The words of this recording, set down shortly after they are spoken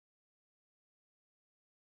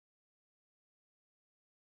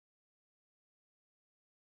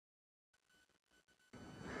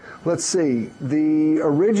Let's see. The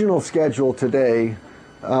original schedule today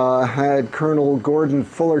had Colonel Gordon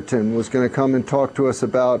Fullerton was going to come and talk to us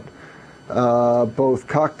about both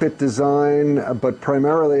cockpit design, but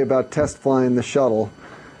primarily about test flying the shuttle.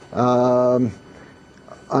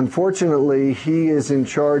 Unfortunately, he is in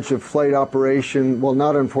charge of flight operation. Well,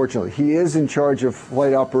 not unfortunately, he is in charge of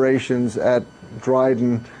flight operations at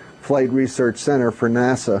Dryden Flight Research Center for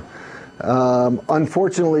NASA.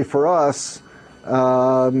 Unfortunately for us,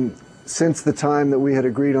 since the time that we had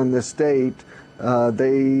agreed on this date,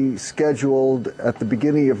 they scheduled at the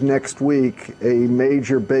beginning of next week a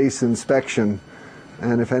major base inspection.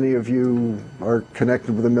 And if any of you are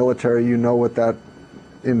connected with the military, you know what that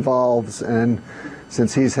involves. And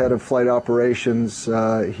since he's head of flight operations,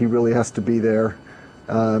 he really has to be there,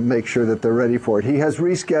 make sure that they're ready for it. He has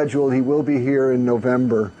rescheduled. He will be here in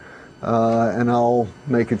November, and I'll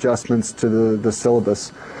make adjustments to the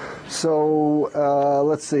syllabus. So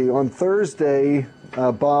let's see. On Thursday,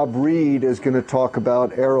 Bob Reed is going to talk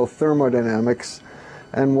about aerothermodynamics.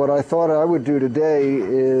 And what I thought I would do today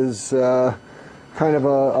is kind of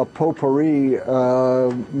a potpourri,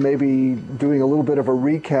 maybe doing a little bit of a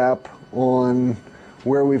recap on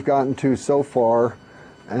where we've gotten to so far.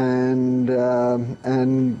 And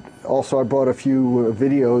also I brought a few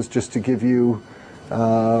videos just to give you,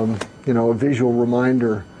 you know, a visual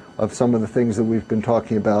reminder of some of the things that we've been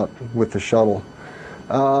talking about with the shuttle.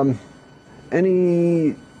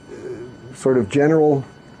 Any sort of general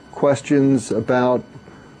questions about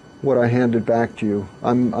what I handed back to you?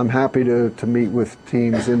 I'm happy to meet with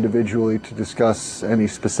teams individually to discuss any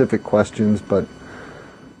specific questions, but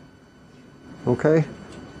okay.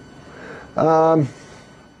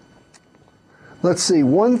 Let's see.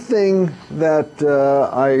 One thing that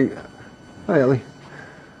hi Ellie.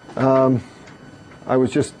 I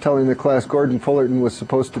was just telling the class Gordon Fullerton was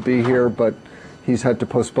supposed to be here, but he's had to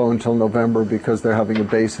postpone until November because they're having a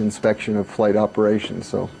base inspection of flight operations,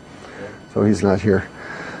 so he's not here.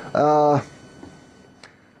 I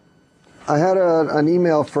had an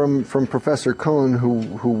email from Professor Cohn,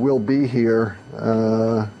 who will be here.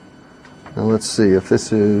 Now let's see if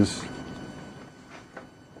this is.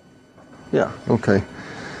 Yeah. Okay.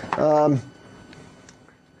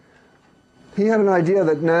 He had an idea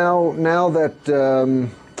that now that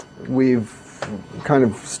we've kind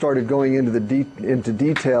of started going into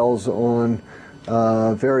details on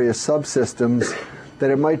various subsystems,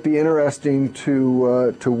 that it might be interesting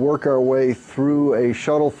to work our way through a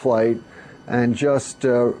shuttle flight and just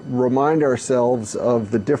remind ourselves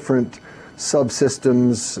of the different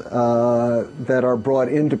subsystems that are brought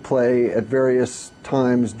into play at various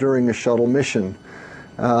times during a shuttle mission.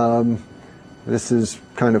 This is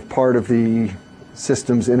kind of part of the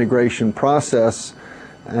systems integration process,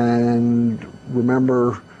 and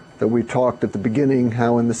remember that we talked at the beginning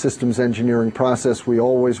how in the systems engineering process we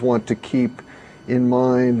always want to keep in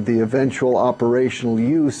mind the eventual operational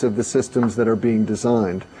use of the systems that are being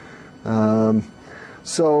designed.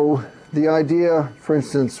 So the idea, for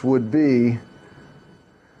instance, would be,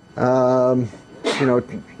 you know,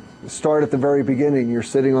 start at the very beginning. You're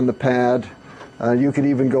sitting on the pad. You could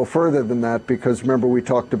even go further than that, because remember we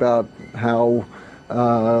talked about how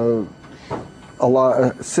a lot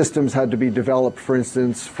of systems had to be developed, for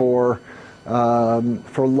instance, for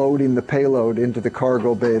loading the payload into the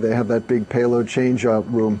cargo bay. They have that big payload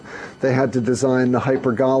change-out room. They had to design the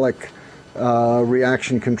hypergolic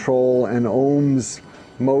reaction control and ohms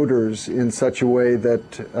motors in such a way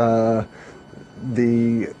that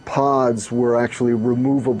the pods were actually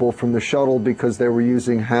removable from the shuttle because they were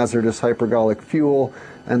using hazardous hypergolic fuel,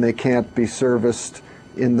 and they can't be serviced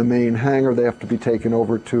in the main hangar. They have to be taken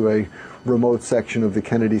over to a remote section of the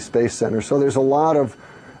Kennedy Space Center. So there's a lot of,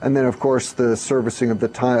 and then of course the servicing of the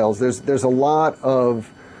tiles. There's a lot of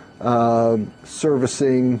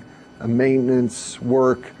servicing, maintenance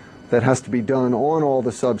work that has to be done on all the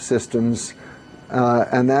subsystems.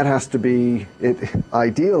 And that has to be,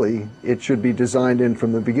 ideally, it should be designed in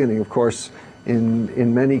from the beginning. Of course,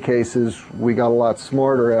 in many cases, we got a lot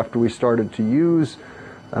smarter after we started to use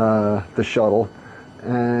the shuttle.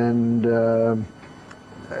 And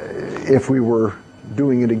if we were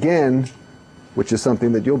doing it again, which is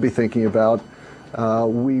something that you'll be thinking about,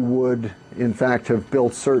 we would, in fact, have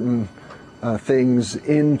built certain things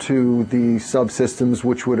into the subsystems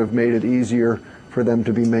which would have made it easier for them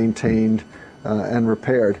to be maintained and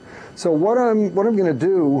repaired. So what I'm going to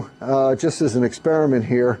do, just as an experiment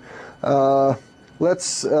here,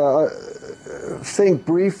 let's think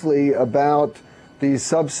briefly about these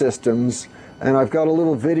subsystems, and I've got a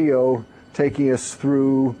little video taking us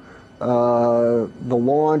through the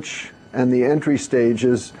launch and the entry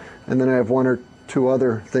stages, and then I have one or two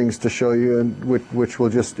other things to show you, and which will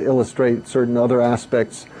just illustrate certain other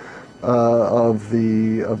aspects of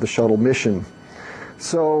the shuttle mission.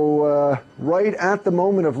 So right at the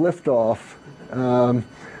moment of liftoff,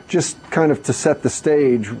 just kind of to set the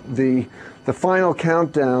stage, the final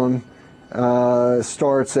countdown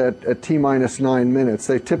starts at T-minus 9 minutes.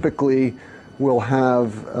 They typically will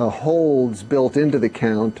have holds built into the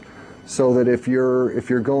count, so that if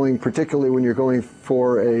you're going, particularly when you're going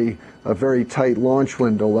for a very tight launch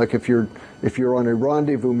window, like if you're on a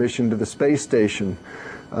rendezvous mission to the space station,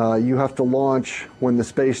 you have to launch when the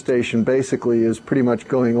space station basically is pretty much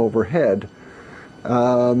going overhead.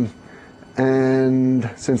 And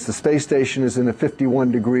since the space station is in a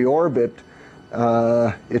 51-degree orbit,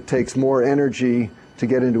 it takes more energy to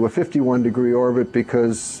get into a 51-degree orbit,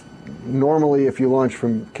 because normally if you launch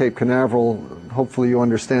from Cape Canaveral, hopefully you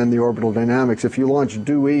understand the orbital dynamics. If you launch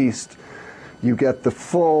due east, you get the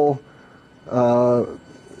full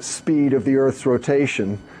speed of the Earth's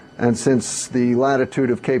rotation. And since the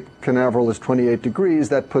latitude of Cape Canaveral is 28 degrees,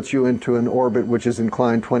 that puts you into an orbit which is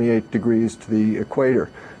inclined 28 degrees to the equator.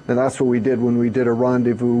 And that's what we did when we did a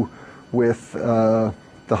rendezvous with the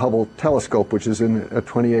Hubble telescope, which is in at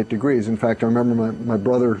 28 degrees. In fact, I remember my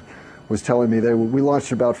brother was telling me we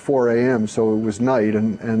launched about 4 a.m., so it was night,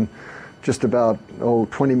 and just about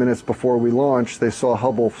 20 minutes before we launched, they saw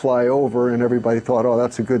Hubble fly over, and everybody thought, oh,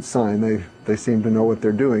 that's a good sign. They seem to know what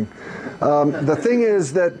they're doing. The thing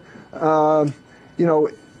is that you know,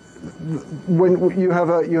 when you have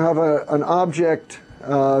an object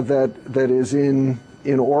that is in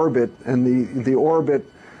orbit, and the orbit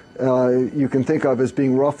you can think of as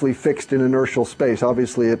being roughly fixed in inertial space.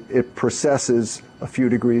 Obviously, it precesses a few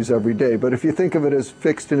degrees every day, but if you think of it as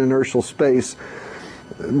fixed in inertial space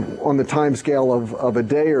on the time scale of a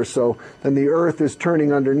day or so, then the Earth is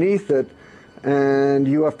turning underneath it, and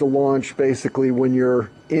you have to launch basically when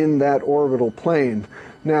you're in that orbital plane.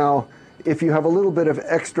 Now, if you have a little bit of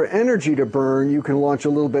extra energy to burn, you can launch a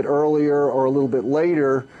little bit earlier or a little bit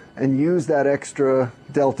later and use that extra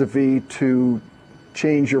delta V to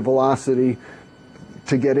change your velocity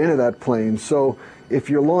to get into that plane. So if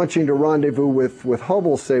you're launching to rendezvous with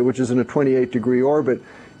Hubble, say, which is in a 28-degree orbit,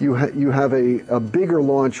 you have a bigger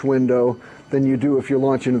launch window than you do if you're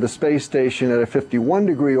launching to the space station at a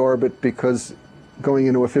 51-degree orbit, because going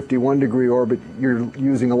into a 51-degree orbit, you're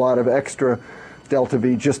using a lot of extra delta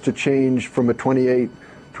V just to change from a 28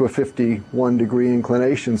 to a 51-degree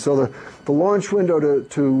inclination. So the launch window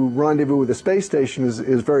to rendezvous with the space station is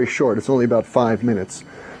very short. It's only about 5 minutes.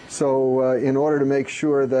 So in order to make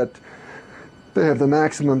sure that they have the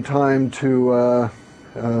maximum time to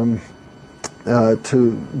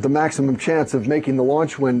the maximum chance of making the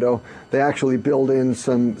launch window, they actually build in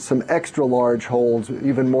some extra large holds,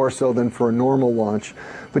 even more so than for a normal launch.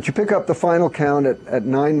 But you pick up the final count at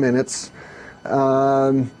 9 minutes.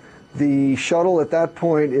 The shuttle at that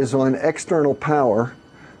point is on external power.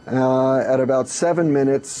 At about 7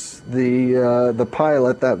 minutes, the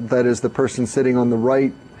pilot, that is the person sitting on the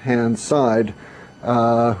right-hand side,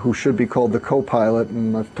 who should be called the co-pilot,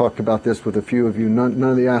 and I've talked about this with a few of you. None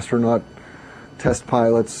of the astronaut test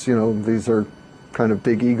pilots, you know, these are kind of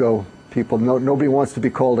big ego people. Nobody wants to be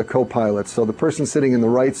called a co-pilot. So the person sitting in the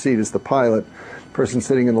right seat is the pilot. The person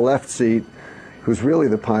sitting in the left seat, who's really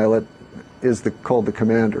the pilot, is called the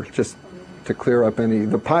commander. Just to clear up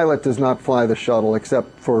the pilot does not fly the shuttle,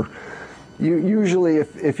 except for usually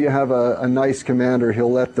if you have a nice commander,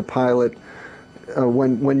 he'll let the pilot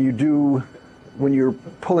when you're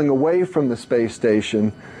pulling away from the space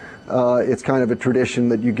station. It's kind of a tradition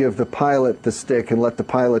that you give the pilot the stick and let the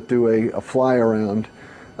pilot do a fly around.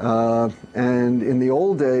 And in the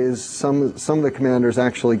old days, some of the commanders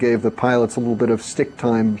actually gave the pilots a little bit of stick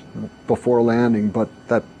time before landing, but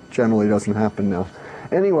that generally doesn't happen now.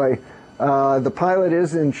 Anyway, the pilot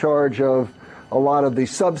is in charge of a lot of the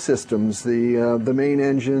subsystems, the main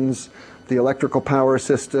engines, the electrical power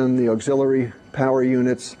system, the auxiliary power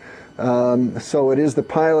units. So it is the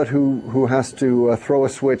pilot who has to throw a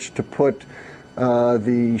switch to put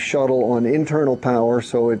the shuttle on internal power.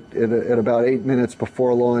 So at about 8 minutes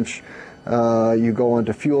before launch, you go on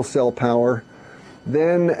to fuel cell power.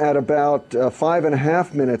 Then at about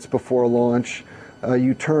 5.5 minutes before launch,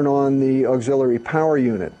 you turn on the auxiliary power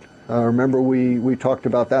unit. Remember we talked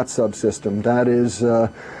about that subsystem. That is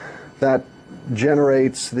that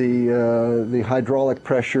generates the hydraulic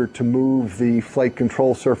pressure to move the flight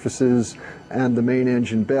control surfaces and the main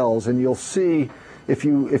engine bells. And you'll see if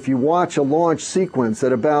you watch a launch sequence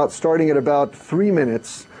starting at about 3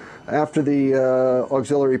 minutes after the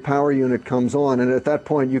auxiliary power unit comes on, and at that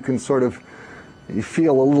point you can sort of you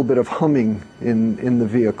feel a little bit of humming in the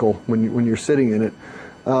vehicle when you're sitting in it.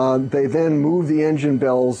 They then move the engine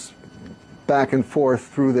bells back and forth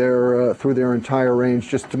through their entire range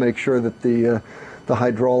just to make sure that the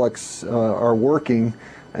hydraulics are working,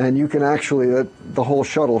 and you can actually, the whole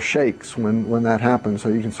shuttle shakes when that happens, so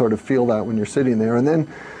you can sort of feel that when you're sitting there. And then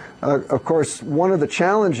of course, one of the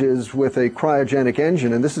challenges with a cryogenic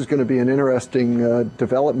engine, and this is going to be an interesting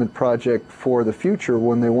development project for the future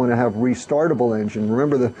when they want to have restartable engine.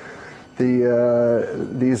 Remember,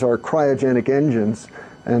 these are cryogenic engines,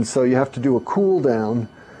 and so you have to do a cool down,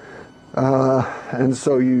 and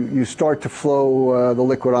so you start to flow the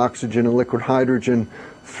liquid oxygen and liquid hydrogen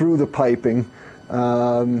through the piping,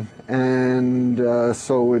 so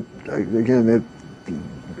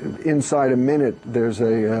inside a minute there's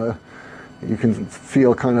you can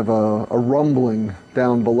feel kind of a rumbling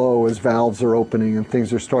down below as valves are opening and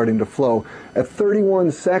things are starting to flow. At 31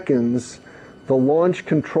 seconds, the launch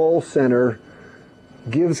control center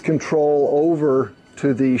gives control over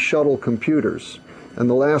to the shuttle computers, and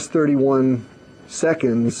the last 31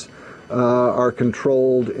 seconds are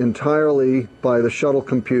controlled entirely by the shuttle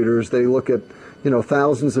computers. They look at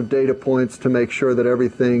thousands of data points to make sure that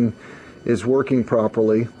everything is working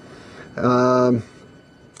properly.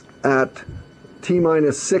 At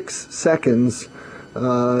T-minus 6 seconds,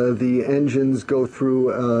 the engines go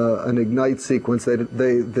through an ignite sequence.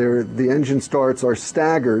 The engine starts are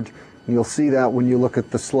staggered, and you'll see that when you look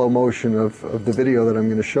at the slow motion of the video that I'm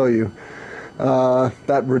going to show you.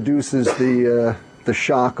 That reduces the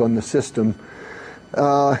shock on the system.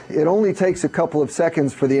 It only takes a couple of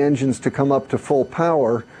seconds for the engines to come up to full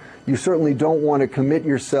power. You certainly don't want to commit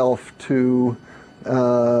yourself to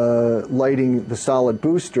lighting the solid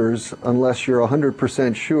boosters unless you're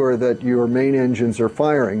 100% sure that your main engines are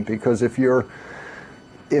firing, because if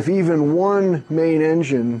even one main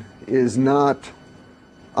engine is not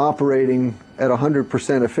operating at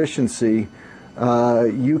 100% efficiency,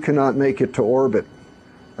 you cannot make it to orbit.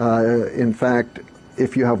 In fact,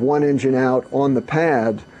 if you have one engine out on the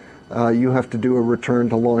pad, you have to do a return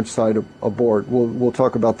to launch site abort. We'll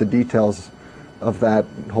talk about the details of that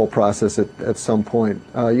whole process at some point.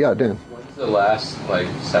 Yeah, Dan. When's the last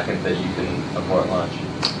second that you can abort launch?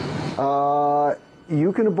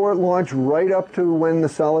 You can abort launch right up to when the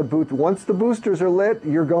solid boost. Once the boosters are lit,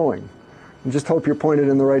 you're going. And just hope you're pointed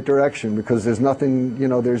in the right direction, because there's nothing,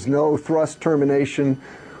 there's no thrust termination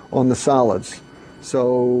on the solids.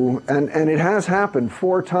 So, and it has happened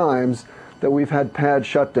 4 times that we've had pad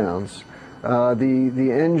shutdowns.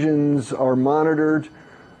 The engines are monitored.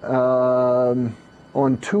 On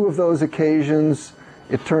 2 of those occasions,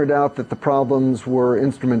 it turned out that the problems were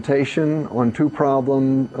instrumentation. On 2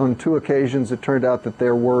 occasions, it turned out that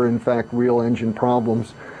there were, in fact, real engine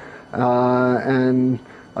problems. And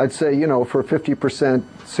I'd say, for a 50%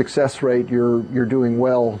 success rate, you're doing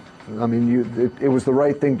well. I mean, it was the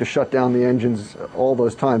right thing to shut down the engines all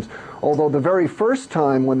those times. Although the very first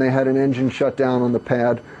time when they had an engine shut down on the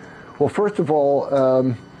pad, well, first of all,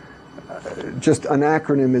 just an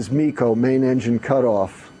acronym is MECO, main engine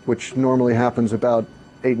cutoff, which normally happens about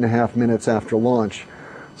 8.5 minutes after launch.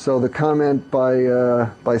 So the comment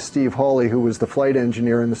by Steve Hawley, who was the flight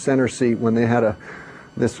engineer in the center seat when they had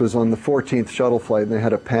this was on the 14th shuttle flight, and they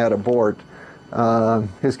had a pad abort,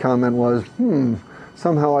 his comment was,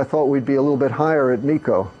 somehow I thought we'd be a little bit higher at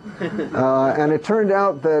MECO. And it turned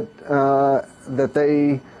out that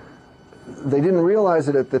they didn't realize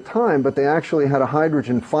it at the time, but they actually had a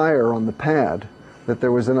hydrogen fire on the pad. That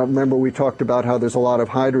there was, remember we talked about how there's a lot of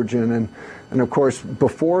hydrogen, and of course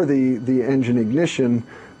before the engine ignition,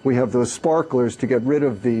 we have those sparklers to get rid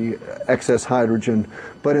of the excess hydrogen.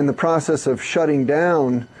 But in the process of shutting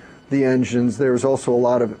down the engines, there was also a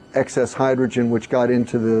lot of excess hydrogen which got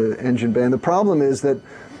into the engine bay. And the problem is that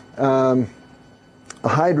a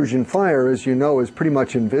hydrogen fire, as you know, is pretty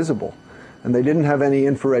much invisible. And they didn't have any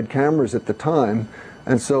infrared cameras at the time.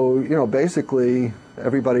 And so, basically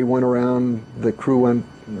everybody went around, the crew went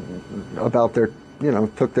about their,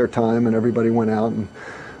 took their time, and everybody went out.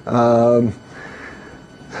 And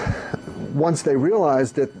once they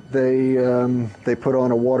realized it, they put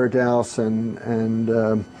on a water douse,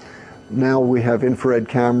 and now we have infrared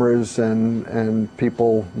cameras, and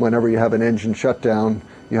people, whenever you have an engine shutdown,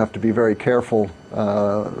 you have to be very careful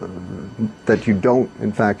that you don't,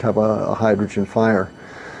 in fact, have a hydrogen fire.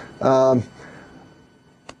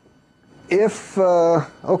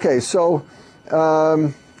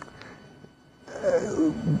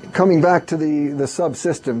 Coming back to the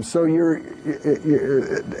subsystems. So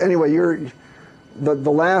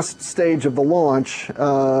the last stage of the launch.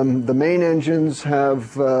 The main engines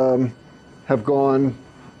have gone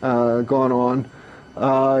on.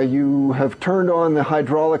 You have turned on the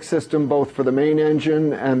hydraulic system both for the main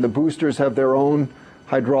engine, and the boosters have their own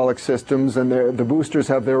hydraulic systems, and the boosters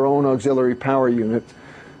have their own auxiliary power unit.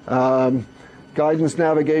 Guidance,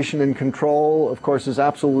 navigation, and control, of course, is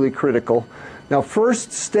absolutely critical. Now,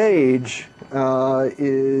 first stage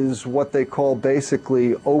is what they call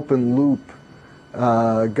basically open loop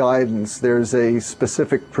guidance. There's a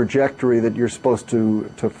specific trajectory that you're supposed to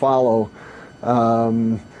follow.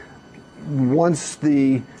 Once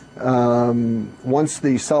the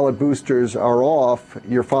solid boosters are off,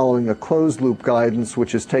 you're following a closed loop guidance,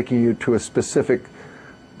 which is taking you to a specific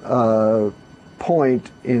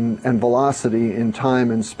point and velocity in time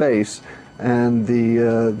and space, and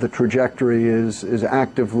the trajectory is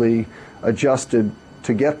actively adjusted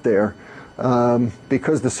to get there.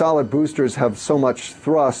 Because the solid boosters have so much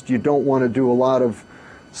thrust, you don't want to do a lot of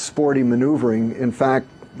sporty maneuvering. In fact,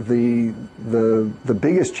 the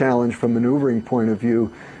biggest challenge from maneuvering point of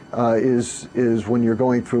view is when you're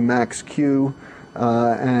going through max Q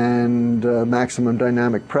and maximum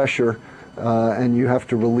dynamic pressure, and you have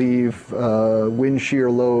to relieve wind shear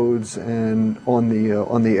loads and on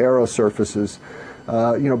the aero surfaces.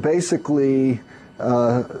 Basically,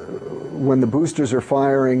 when the boosters are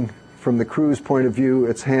firing from the crew's point of view,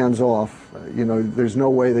 it's hands off. There's no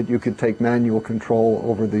way that you could take manual control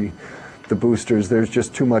over the boosters. There's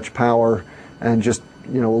just too much power, and just a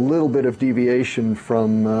little bit of deviation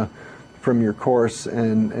from your course,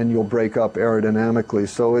 and you'll break up aerodynamically.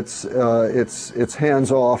 So it's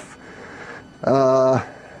hands off.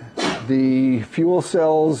 The fuel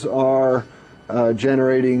cells are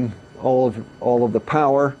generating all of the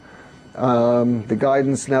power. The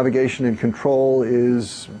guidance, navigation, and control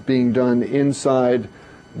is being done inside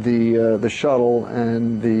the shuttle,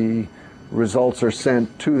 and the results are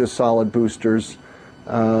sent to the solid boosters.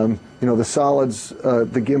 The solids,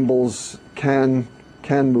 the gimbals can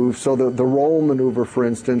move. So the roll maneuver, for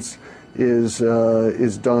instance, is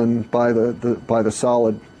done by the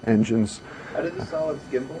solid engines. How do the solids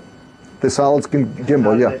gimbal? The solids can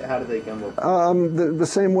gimbal, yeah. How do they gimbal? The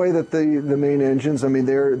same way that the main engines. I mean,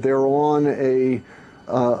 they're on a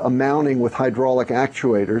mounting with hydraulic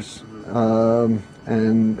actuators,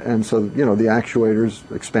 and so the actuators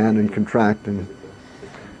expand and contract, and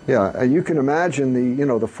you can imagine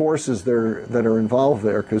the forces that are involved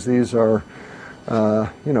there, because these are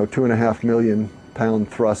 2.5 million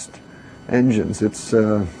pound thrust engines. It's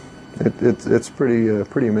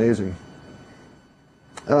pretty amazing.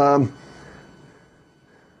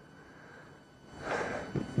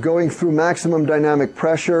 Going through maximum dynamic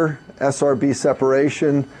pressure, SRB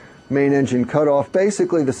separation, main engine cutoff,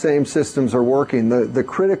 basically the same systems are working. The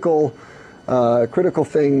critical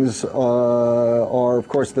things are, of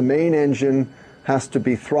course, the main engine has to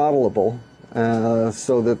be throttleable,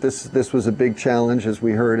 so that this was a big challenge, as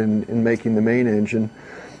we heard, in making the main engine.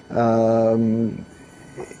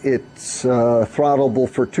 It's throttleable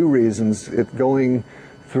for two reasons. It's going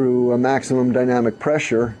through a maximum dynamic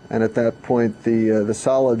pressure, and at that point the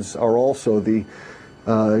solids are also the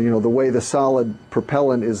way the solid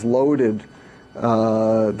propellant is loaded,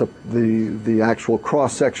 the actual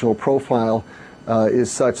cross-sectional profile is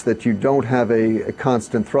such that you don't have a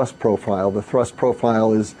constant thrust profile. The thrust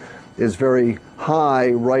profile is very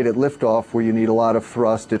high right at liftoff, where you need a lot of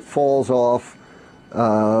thrust. It falls off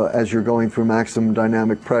as you're going through maximum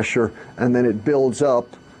dynamic pressure, and then it builds up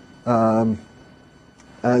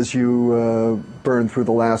as you burn through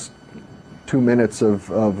the last 2 minutes of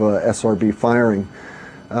SRB firing.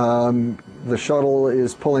 The shuttle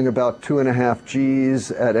is pulling about 2.5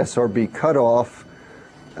 Gs at SRB cutoff.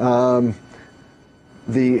 The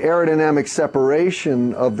aerodynamic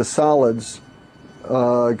separation of the solids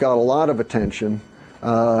got a lot of attention.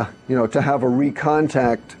 To have a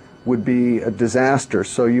recontact would be a disaster.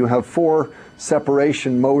 So you have 4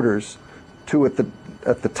 separation motors, 2 at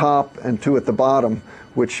the top and 2 at the bottom,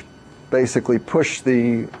 which basically push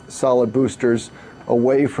the solid boosters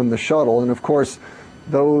away from the shuttle. And of course,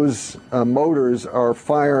 those motors are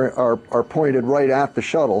pointed right at the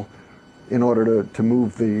shuttle in order to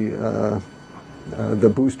move the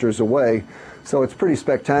boosters away. So it's pretty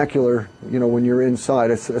spectacular, when you're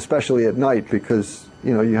inside, especially at night, because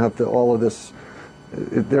you have all of this.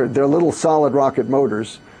 They're little solid rocket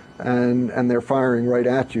motors, and they're firing right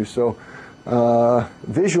at you. So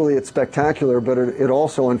visually it's spectacular, but it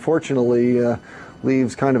also unfortunately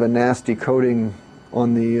leaves kind of a nasty coating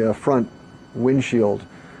on the front windshield,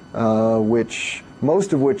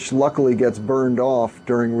 most of which luckily gets burned off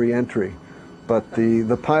during re-entry. But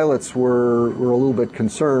the pilots were a little bit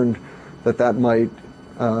concerned that might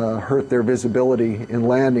hurt their visibility in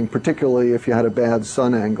landing, particularly if you had a bad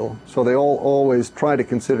sun angle. So they always try to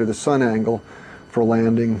consider the sun angle for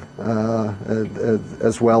landing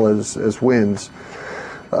as well as winds.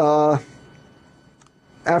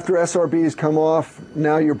 After SRBs come off,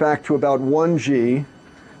 now you're back to about 1G.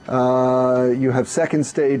 You have second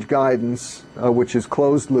stage guidance, which is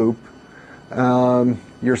closed loop.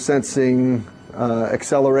 You're sensing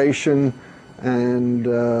acceleration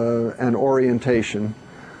and orientation.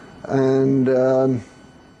 And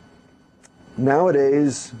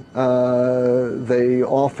nowadays, they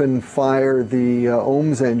often fire the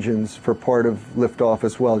OMS engines for part of liftoff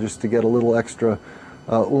as well, just to get a little extra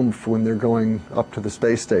oomph when they're going up to the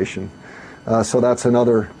space station. So that's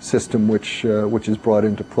another system which is brought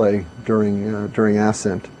into play during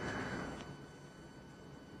ascent.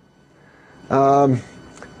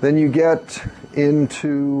 Then you get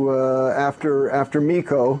into after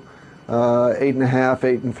MECO, 8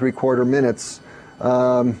 3/4 minutes.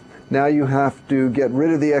 Now you have to get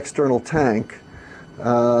rid of the external tank.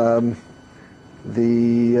 And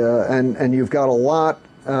you've got a lot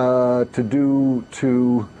to do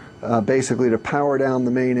to basically to power down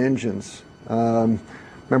the main engines.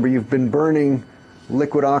 Remember, you've been burning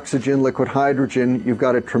liquid oxygen, liquid hydrogen. You've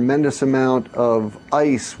got a tremendous amount of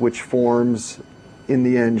ice which forms in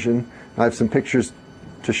the engine. I have some pictures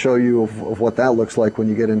to show you of what that looks like when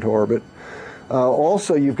you get into orbit.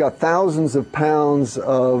 Also, you've got thousands of pounds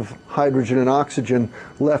of hydrogen and oxygen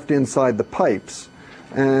left inside the pipes.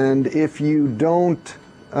 And if you don't,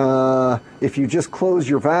 if you just close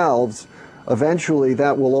your valves, eventually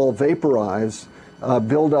that will all vaporize,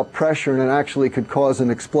 build up pressure, and it actually could cause an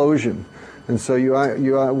explosion. And so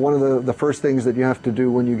one of the first things that you have to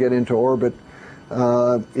do when you get into orbit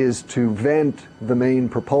is to vent the main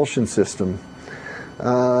propulsion system.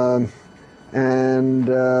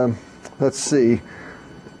 Let's see.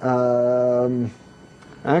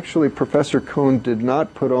 Actually, Professor Cohn did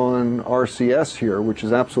not put on RCS here, which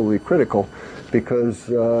is absolutely critical, because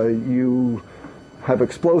you have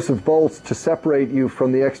explosive bolts to separate you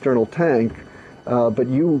from the external tank, but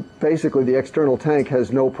basically the external tank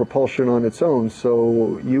has no propulsion on its own,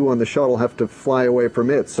 so you on the shuttle have to fly away from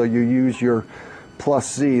it. So you use your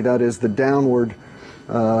plus Z, that is the downward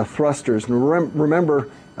thrusters. And remember,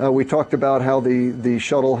 we talked about how the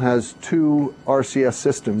shuttle has two RCS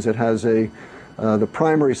systems. It has the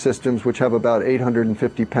primary systems, which have about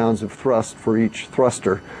 850 pounds of thrust for each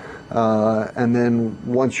thruster. And then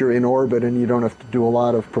once you're in orbit and you don't have to do a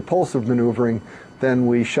lot of propulsive maneuvering, then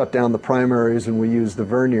we shut down the primaries and we use the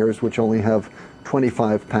verniers, which only have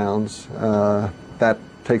 25 pounds. That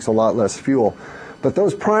takes a lot less fuel. But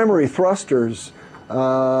those primary thrusters,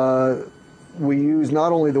 we use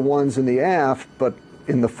not only the ones in the aft, but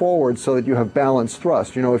in the forward, so that you have balanced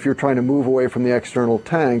thrust. You know, if you're trying to move away from the external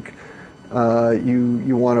tank,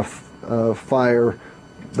 you want to fire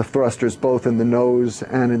the thrusters both in the nose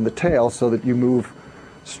and in the tail so that you move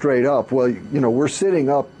straight up. Well, you know, we're sitting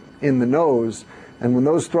up in the nose, and when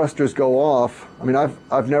those thrusters go off, I mean,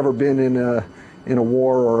 I've never been in a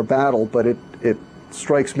war or a battle, but it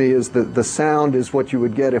strikes me as the sound is what you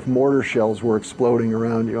would get if mortar shells were exploding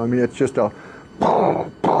around you. I mean, it's just a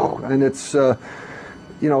boom, boom, and it's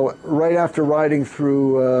you know, right after riding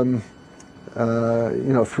through you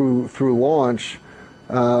know, through launch,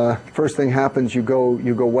 first thing happens, you go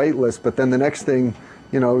weightless, but then the next thing,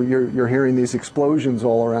 you know, you're hearing these explosions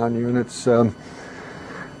all around you, and it's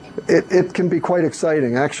it can be quite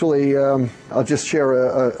exciting. Actually, I'll just share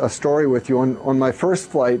a story with you. On my first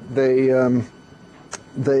flight, they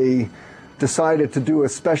decided to do a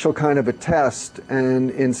special kind of a test,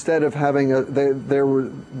 and instead of having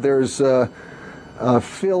there's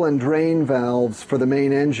fill and drain valves for the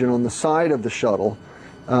main engine on the side of the shuttle.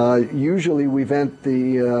 Usually we vent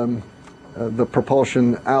the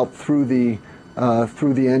propulsion out through the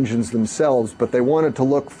engines themselves, but they wanted to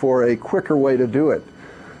look for a quicker way to do it.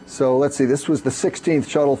 So let's see, this was the 16th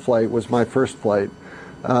shuttle flight, was my first flight,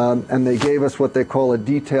 and they gave us what they call a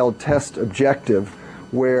detailed test objective,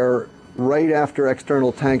 where right after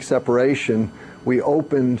external tank separation, we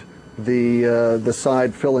opened the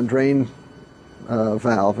side fill and drain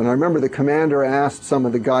valve. And I remember the commander asked some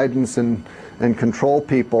of the guidance and control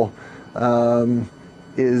people,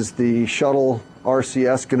 is the shuttle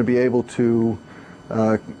RCS going to be able to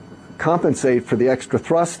compensate for the extra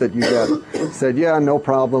thrust that you get? Said, yeah, no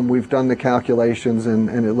problem. We've done the calculations and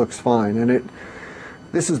it looks fine. And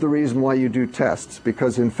this is the reason why you do tests,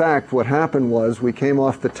 because in fact what happened was we came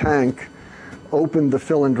off the tank, opened the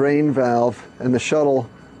fill and drain valve, and the shuttle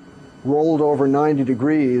rolled over 90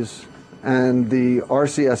 degrees, and the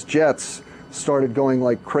RCS jets started going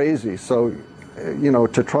like crazy. So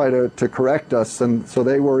to try to correct us. And so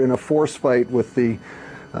they were in a force fight with the,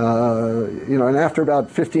 and after about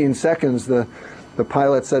 15 seconds, the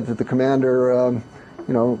pilot said to the commander,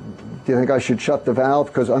 do you think I should shut the valve?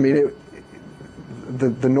 Because, I mean,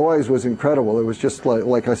 the noise was incredible. It was just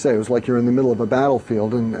like I say, it was like you're in the middle of a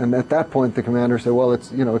battlefield. And at that point, the commander said, well, it's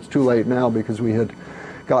too late now, because we had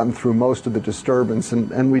gotten through most of the disturbance,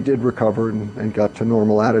 and we did recover and got to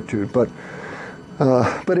normal attitude. But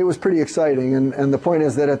it was pretty exciting. And the point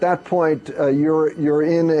is that at that point, you're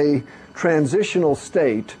in a transitional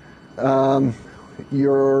state.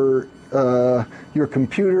 Your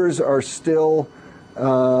computers are still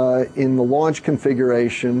in the launch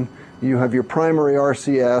configuration. You have your primary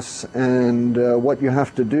RCS, and what you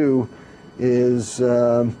have to do is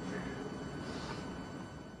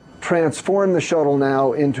transform the shuttle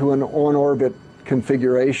now into an on-orbit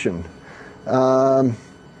configuration. The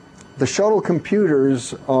shuttle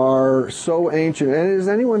computers are so ancient, and has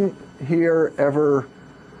anyone here ever,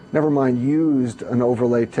 never mind used an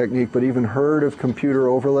overlay technique, but even heard of computer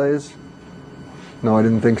overlays? No, I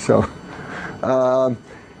didn't think so.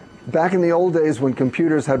 Back in the old days, when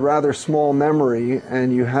computers had rather small memory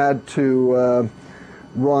and you had to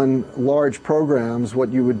run large programs, what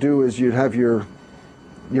you would do is you'd have your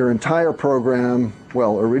entire program,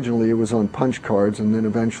 well, originally it was on punch cards and then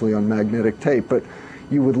eventually on magnetic tape, but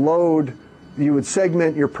you would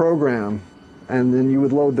segment your program, and then you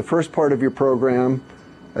would load the first part of your program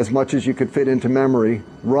as much as you could fit into memory,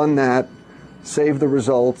 run that, save the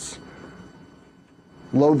results,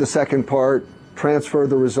 load the second part, transfer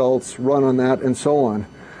the results, run on that, and so on.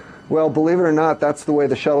 Well, believe it or not, that's the way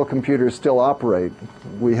the shuttle computers still operate.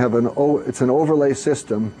 We have it's an overlay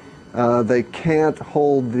system. They can't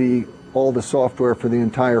hold all the software for the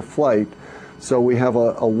entire flight. So we have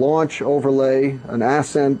a launch overlay, an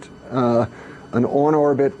ascent, an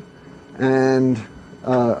on-orbit, and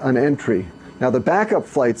an entry. Now the backup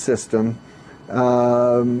flight system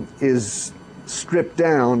is stripped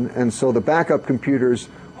down, and so the backup computers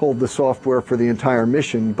hold the software for the entire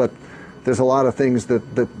mission, but there's a lot of things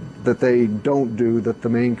that they don't do that the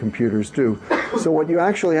main computers do. So what you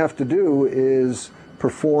actually have to do is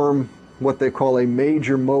perform what they call a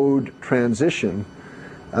major mode transition,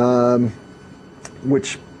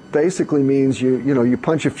 which basically means you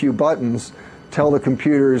punch a few buttons, tell the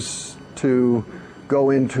computers to go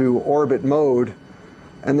into orbit mode,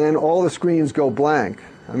 and then all the screens go blank.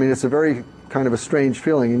 I mean, it's a very kind of a strange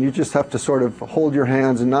feeling, and you just have to sort of hold your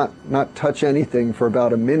hands and not touch anything for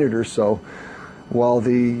about a minute or so while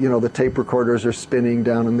the tape recorders are spinning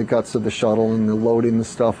down in the guts of the shuttle and they're loading the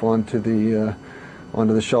stuff onto the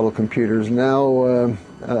shuttle computers. Now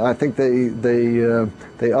I think they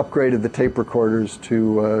upgraded the tape recorders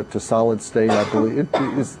to solid state, I believe.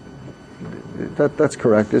 That's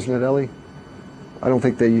correct, isn't it, Ellie? I don't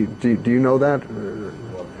think they do you know that?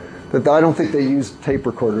 I don't think they use tape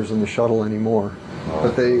recorders in the shuttle anymore,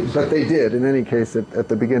 but they did in any case at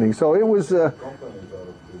the beginning. So it was,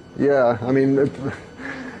 yeah. I mean,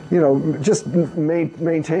 just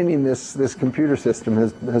maintaining this computer system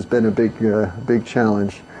has been a big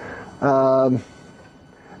challenge, and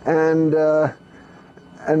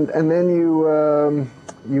then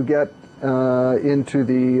you get into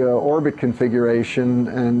the orbit configuration,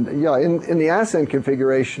 and yeah, in the ascent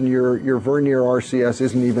configuration, your Vernier RCS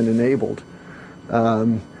isn't even enabled,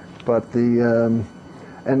 but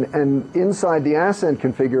and inside the ascent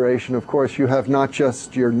configuration, of course, you have not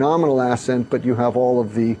just your nominal ascent, but you have all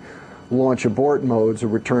of the launch abort modes: a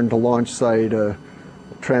return to launch site, a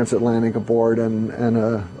transatlantic abort, and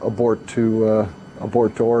a abort to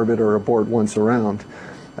orbit, or abort once around.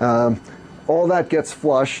 All that gets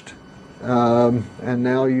flushed. And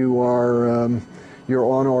now you're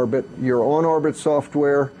on orbit. Your on-orbit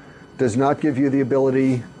software does not give you the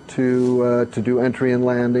ability to do entry and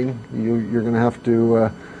landing. You're going to have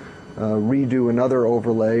to redo another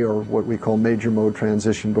overlay, or what we call major mode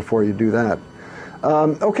transition, before you do that.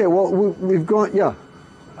 Okay, well, we've gone, yeah.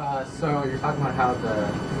 So you're talking about how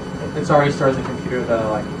it's already started the computer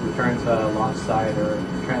to return to launch site or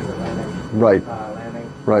transatlantic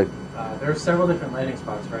landing. Right. There are several different landing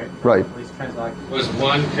spots, right? Right. At least transatlantic. Was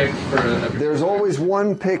one picked for every... There's always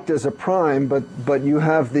one picked as a prime, but you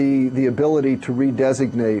have the ability to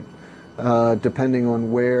redesignate depending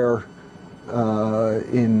on where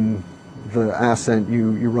in the ascent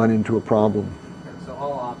you run into a problem. So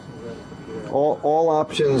all options are in the computer. All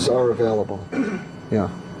options are available. Yeah.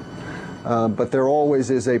 But there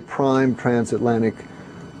always is a prime transatlantic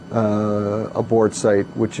abort site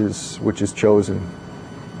which is chosen.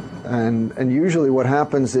 And usually what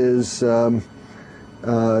happens is, there's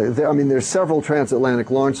several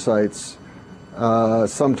transatlantic launch sites,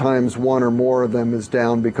 sometimes one or more of them is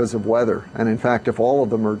down because of weather. And in fact, if all of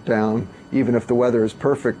them are down, even if the weather is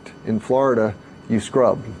perfect in Florida, you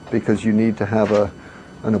scrub because you need to have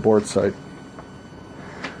an abort site.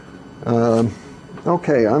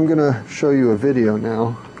 Okay, I'm going to show you a video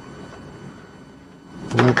now.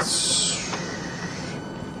 Do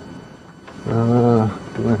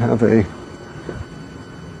I have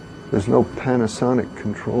there's no Panasonic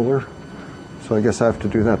controller, so I guess I have to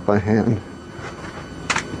do that by hand.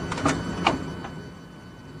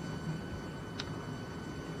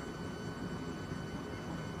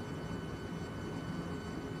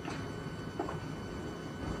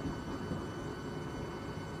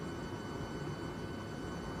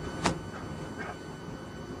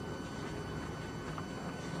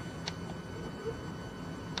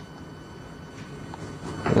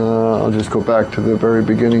 I'll just go back to the very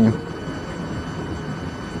beginning.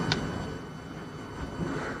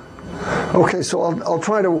 Okay, so I'll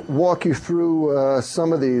try to walk you through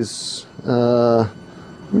some of these. Let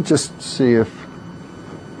me just see if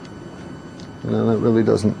that really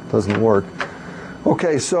doesn't work.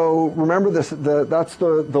 Okay, so remember this. That's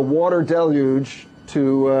the water deluge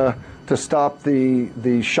to stop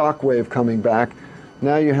the shock wave coming back.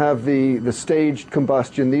 Now you have the staged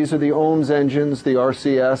combustion. These are the OHMS engines, the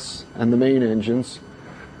RCS, and the main engines.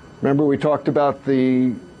 Remember we talked about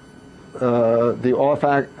the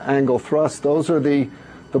off-angle thrust. Those are the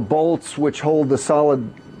bolts which hold the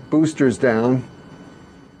solid boosters down.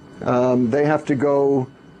 They have to go.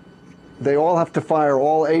 They all have to fire.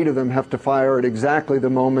 All 8 of them have to fire at exactly the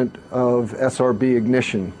moment of SRB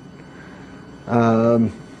ignition.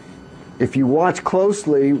 If you watch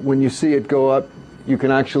closely, when you see it go up, you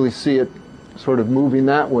can actually see it sort of moving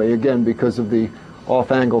that way, again, because of the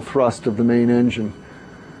off-angle thrust of the main engine.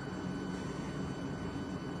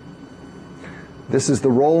 This is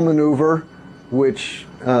the roll maneuver, which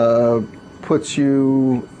puts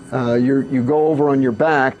you, you go over on your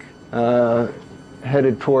back,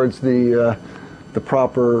 headed towards the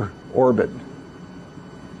proper orbit.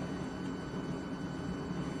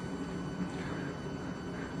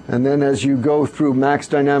 And then as you go through max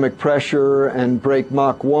dynamic pressure and break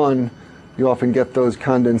Mach 1, you often get those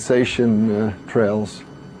condensation trails.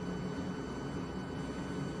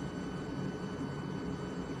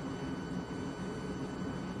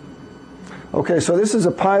 Okay, so this is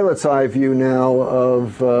a pilot's eye view now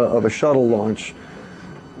of a shuttle launch.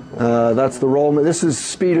 That's the roll. This is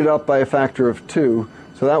speeded up by a factor of 2.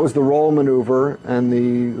 So that was the roll maneuver and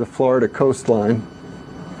the Florida coastline.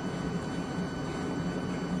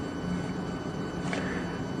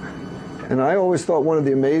 And I always thought one of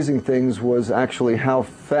the amazing things was actually how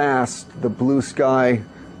fast the blue sky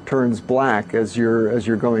turns black as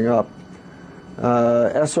you're going up.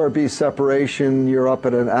 SRB separation, you're up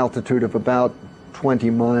at an altitude of about 20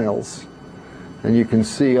 miles. And you can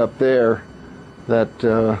see up there that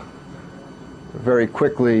very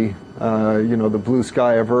quickly, the blue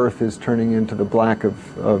sky of Earth is turning into the black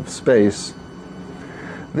of space.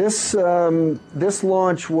 This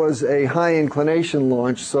launch was a high inclination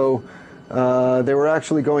launch, so they were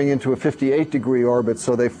actually going into a 58-degree orbit,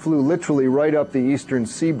 so they flew literally right up the eastern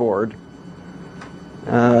seaboard.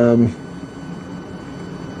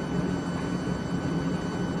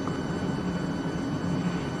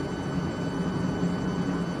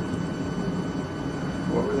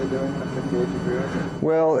 What were they doing at 58-degree orbit?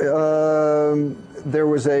 Well,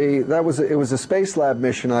 it was a space lab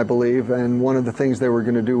mission, I believe, and one of the things they were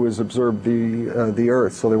going to do was observe the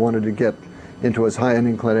Earth, so they wanted to get into as high an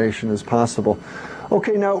inclination as possible.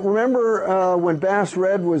 Okay, now remember when Bass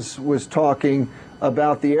Red was talking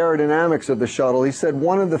about the aerodynamics of the shuttle, he said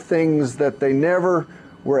one of the things that they never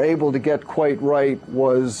were able to get quite right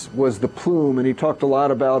was the plume, and he talked a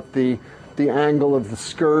lot about the angle of the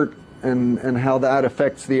skirt and how that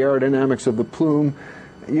affects the aerodynamics of the plume.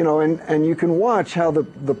 And you can watch how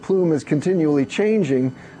the plume is continually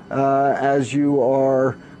changing as you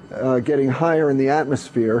are getting higher in the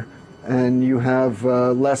atmosphere, and you have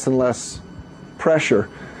less and less pressure.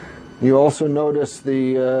 You also notice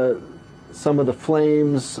some of the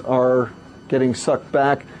flames are getting sucked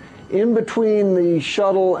back. In between the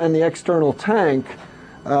shuttle and the external tank,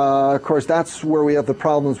 of course, that's where we have the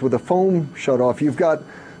problems with the foam shutoff. You've got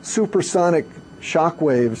supersonic shock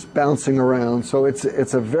waves bouncing around, so it's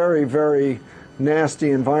a very, very nasty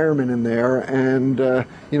environment in there. And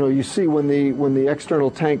you see when the external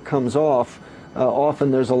tank comes off,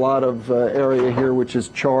 often there's a lot of area here which is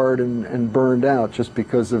charred and burned out just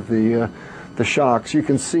because of the shocks. You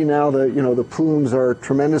can see now that the plumes are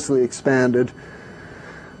tremendously expanded.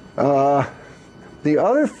 The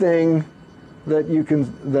other thing that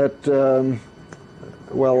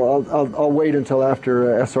well, I'll wait until after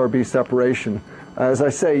SRB separation. As I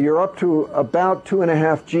say, you're up to about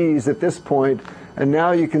 2.5 Gs at this point, and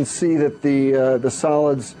now you can see that the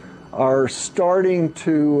solids are starting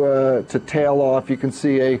to tail off. You can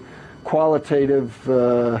see a qualitative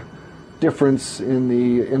difference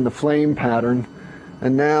in the flame pattern,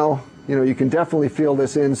 and now you can definitely feel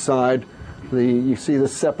this inside. You see the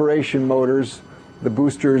separation motors, the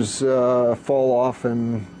boosters fall off,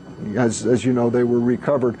 and as you know, they were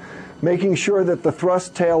recovered. Making sure that the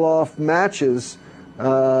thrust tail off matches,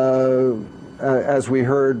 as we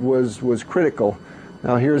heard, was critical.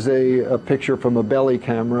 Now here's a picture from a belly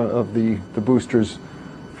camera of the boosters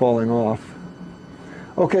falling off.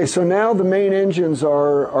 Okay, so now the main engines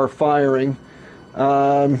are firing.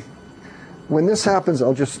 When this happens,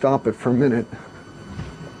 I'll just stop it for a minute.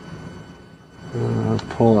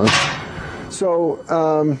 Pause. So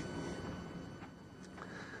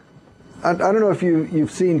I don't know if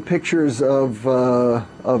you've seen pictures of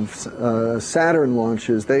Saturn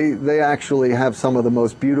launches. They actually have some of the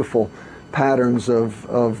most beautiful patterns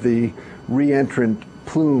of the re-entrant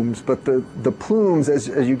plumes. But the plumes, as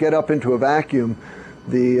you get up into a vacuum,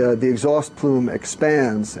 the exhaust plume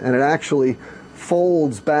expands, and it actually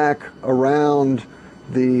folds back around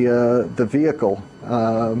the vehicle,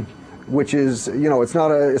 which is, it's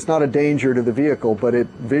not a danger to the vehicle, but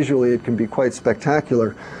visually it can be quite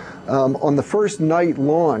spectacular. On the first night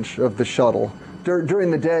launch of the shuttle, during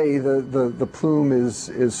the day, the plume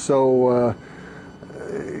is so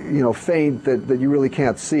faint that you really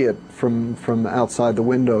can't see it from outside the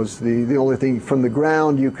windows. The only thing from the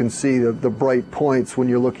ground, you can see the bright points when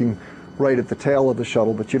you're looking right at the tail of the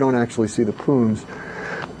shuttle, but you don't actually see the plumes.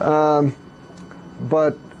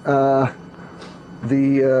 But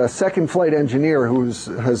the second flight engineer, who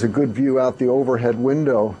has a good view out the overhead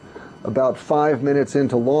window, about 5 minutes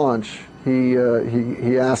into launch, he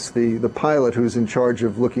asked the pilot, who's in charge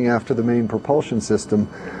of looking after the main propulsion system,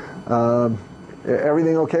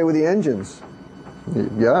 everything okay with the engines?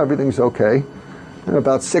 Yeah, everything's okay. And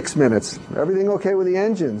about 6 minutes, everything okay with the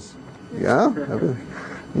engines? Yeah, everything.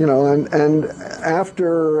 And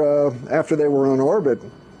after they were on orbit,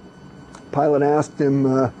 pilot asked him,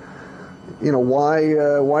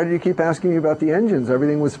 why did you keep asking me about the engines?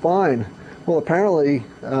 Everything was fine. Well, apparently,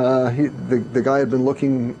 the guy had been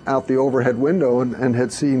looking out the overhead window and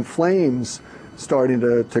had seen flames starting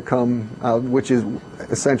to come out, which is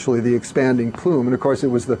essentially the expanding plume. And of course, it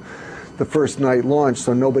was the first night launch,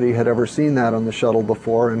 so nobody had ever seen that on the shuttle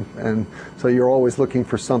before, and so you're always looking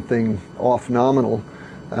for something off nominal.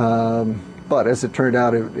 But as it turned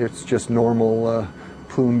out, it's just normal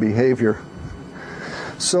plume behavior.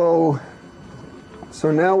 So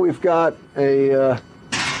now we've got a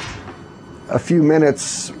few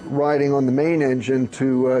minutes riding on the main engine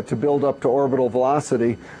to build up to orbital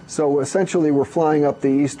velocity. So essentially we're flying up the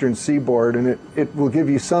eastern seaboard, and it will give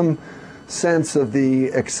you some sense of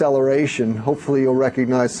the acceleration. Hopefully you'll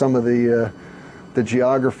recognize some of the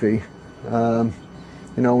geography.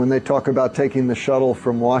 When they talk about taking the shuttle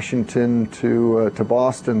from Washington to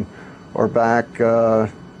Boston or back,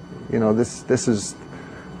 this is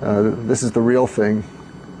the real thing.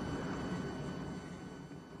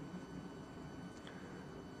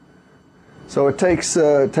 So it takes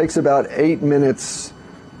about 8 minutes,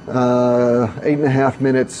 8.5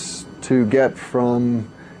 minutes to get from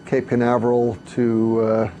Cape Canaveral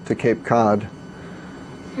to Cape Cod.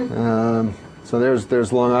 So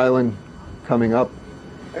there's Long Island coming up.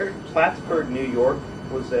 Plattsburgh, New York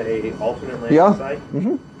was a alternate landing site.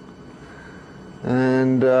 Mm-hmm.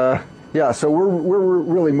 And so we're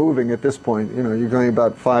really moving at this point. You're going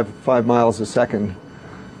about 5 miles a second.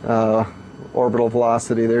 Orbital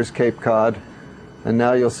velocity. There's Cape Cod, and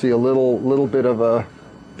now you'll see a little bit of a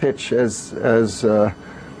pitch as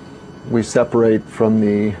we separate from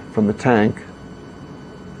the tank.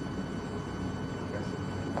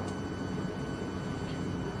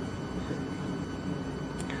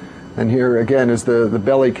 And here again is the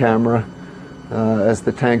belly camera as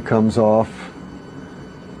the tank comes off.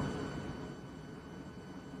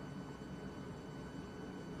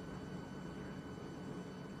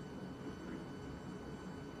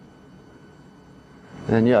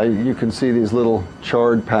 And yeah, you can see these little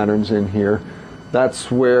charred patterns in here.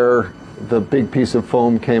 That's where the big piece of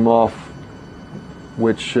foam came off,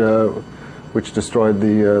 which destroyed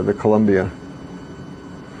the Columbia.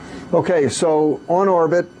 Okay, so on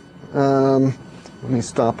orbit. Let me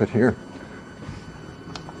stop it here.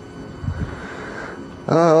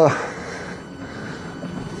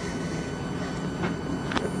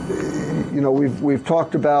 We've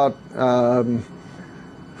talked about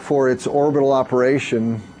for its orbital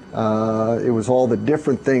operation, It was all the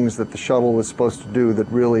different things that the shuttle was supposed to do that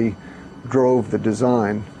really drove the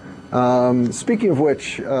design. Speaking of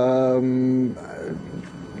which,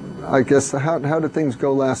 I guess, how did things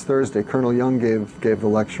go last Thursday? Colonel Young gave the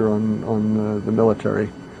lecture on the military.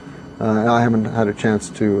 I haven't had a chance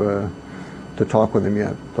to talk with him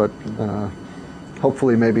yet, but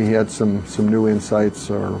hopefully maybe he had some new insights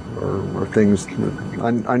or things.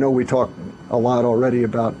 I know we talked a lot already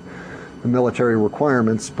about the military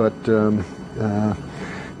requirements, but you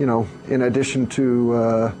know, in addition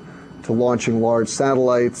to launching large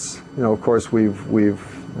satellites, you know, of course we've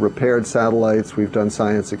repaired satellites, we've done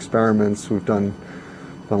science experiments, we've done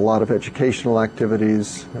a lot of educational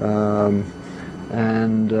activities,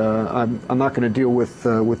 and I'm not going to deal with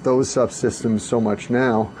those subsystems so much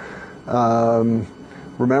now.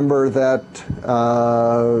 Remember that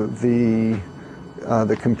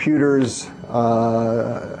the computers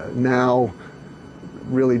now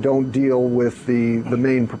really don't deal with the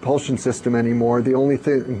main propulsion system anymore. The only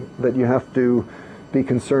thing that you have to be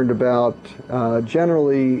concerned about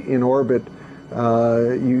generally in orbit,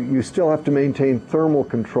 you still have to maintain thermal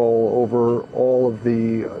control over all of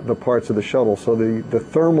the parts of the shuttle. So the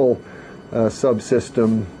thermal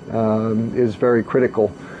subsystem is very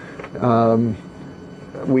critical.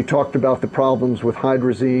 We talked about the problems with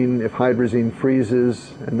hydrazine. If hydrazine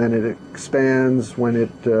freezes and then it expands when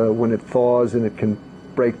it thaws, and it can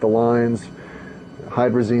break the lines.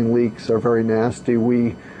 Hydrazine leaks are very nasty.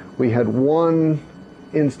 We had one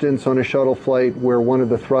instance on a shuttle flight where one of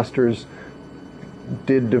the thrusters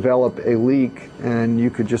did develop a leak, and you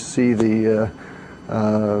could just see the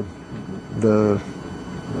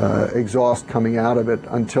exhaust coming out of it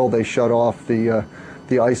until they shut off the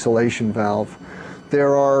isolation valve.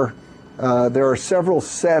 There are several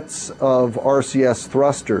sets of RCS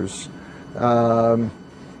thrusters,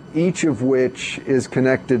 each of which is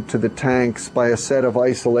connected to the tanks by a set of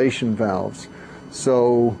isolation valves.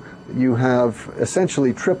 So you have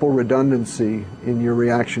essentially triple redundancy in your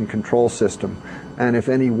reaction control system. And if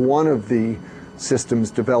any one of the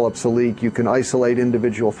systems develops a leak, you can isolate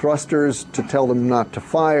individual thrusters to tell them not to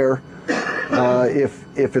fire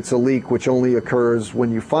if it's a leak which only occurs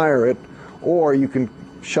when you fire it, or you can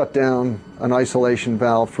shut down an isolation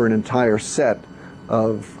valve for an entire set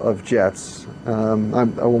of jets. I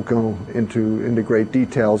won't go into great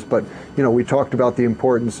details, but you know, we talked about the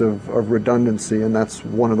importance of redundancy, and that's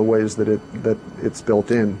one of the ways that it's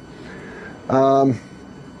built in.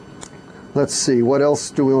 Let's see, what else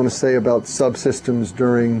do we want to say about subsystems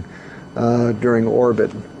during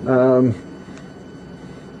orbit?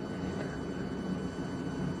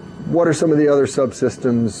 What are some of the other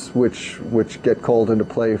subsystems which get called into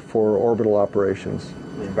play for orbital operations?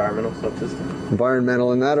 The environmental subsystem.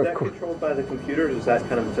 Environmental, and that of course. Is that controlled by the computers, or is that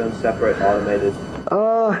kind of its own separate automated?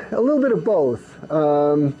 A little bit of both.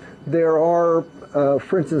 There are,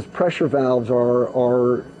 for instance, pressure valves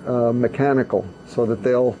are mechanical, so that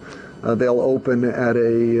they'll open at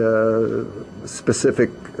a specific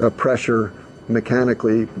pressure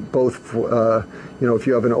mechanically. Both, you know, if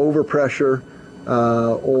you have an overpressure.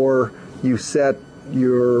 Or you set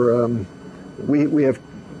your we have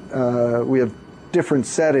different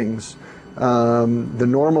settings. The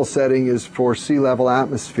normal setting is for sea level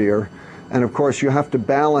atmosphere, and of course you have to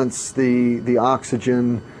balance the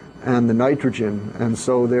oxygen and the nitrogen, and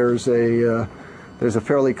so there's a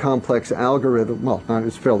fairly complex algorithm. Well,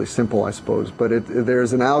 it's fairly simple, I suppose, but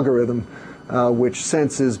there's an algorithm which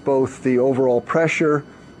senses both the overall pressure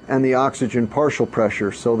and the oxygen partial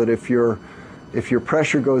pressure, so that if your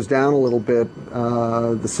pressure goes down a little bit,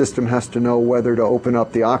 the system has to know whether to open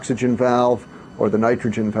up the oxygen valve or the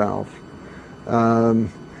nitrogen valve.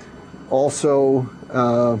 Also,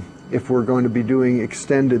 if we're going to be doing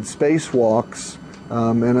extended spacewalks,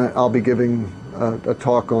 and I'll be giving a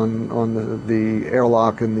talk on the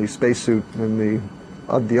airlock and the spacesuit and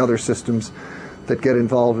the other systems that get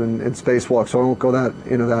involved in spacewalks, so I won't go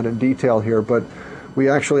into that in detail here, but we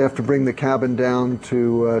actually have to bring the cabin down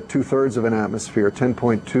to 2/3 of an atmosphere,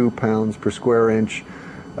 10.2 pounds per square inch.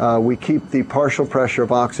 We keep the partial pressure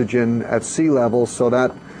of oxygen at sea level, so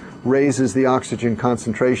that raises the oxygen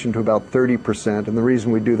concentration to about 30%. And the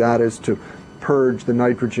reason we do that is to purge the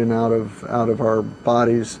nitrogen out of our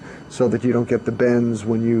bodies, so that you don't get the bends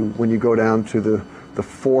when you go down to the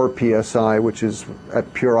 4 psi, which is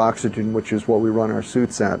at pure oxygen, which is what we run our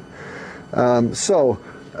suits at.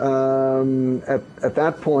 At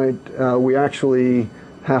that point, we actually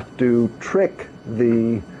have to trick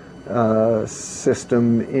the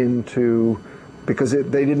system into, because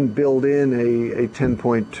they didn't build in a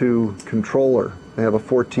 10.2 controller. They have a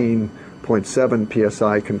 14.7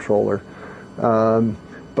 psi controller.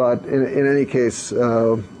 But in any case,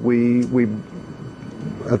 we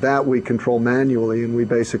control manually, and we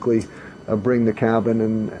basically bring the cabin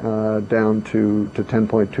and down to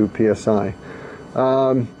 10.2 psi.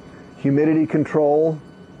 Humidity control.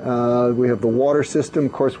 We have the water system.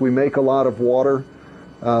 Of course, we make a lot of water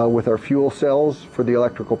with our fuel cells for the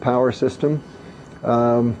electrical power system.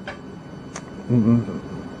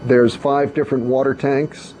 There's 5 different water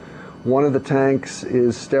tanks. One of the tanks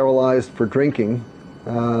is sterilized for drinking.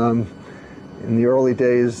 In the early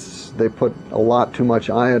days, they put a lot too much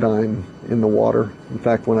iodine in the water. In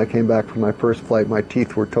fact, when I came back from my first flight, my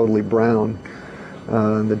teeth were totally brown.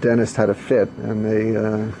 The dentist had a fit,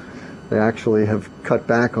 and they actually have cut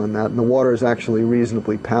back on that. And the water is actually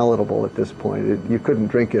reasonably palatable at this point. You couldn't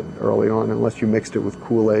drink it early on unless you mixed it with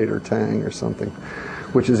Kool-Aid or Tang or something,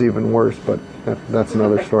 which is even worse, but that's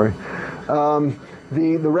another story.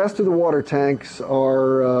 The rest of the water tanks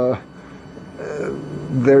are,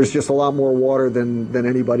 there's just a lot more water than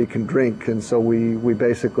anybody can drink, and so we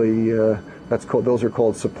basically, those are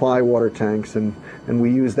called supply water tanks, and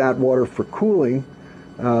we use that water for cooling.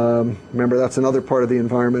 Remember, that's another part of the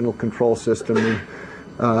environmental control system. And,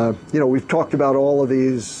 we've talked about all of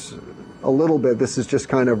these a little bit. This is just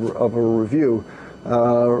kind of a review.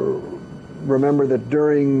 Remember that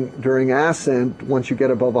during ascent, once you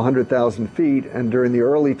get above 100,000 feet, and during the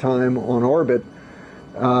early time on orbit,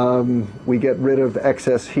 we get rid of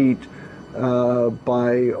excess heat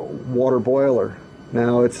by water boiler.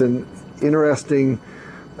 Now, it's an interesting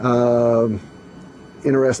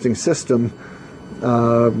system,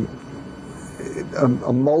 a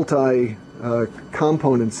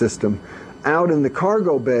multi-component system. Out in the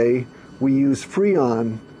cargo bay, we use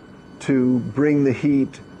Freon to bring the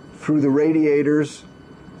heat through the radiators.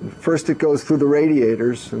 First it goes through the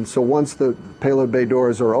radiators, and so once the payload bay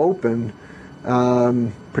doors are open,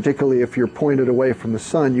 particularly if you're pointed away from the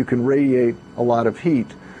sun, you can radiate a lot of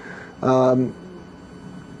heat.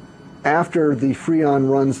 After the Freon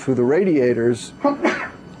runs through the radiators,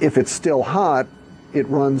 if it's still hot, it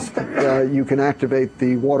runs, you can activate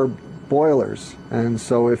the water boilers. And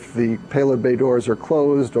so if the payload bay doors are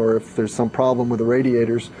closed, or if there's some problem with the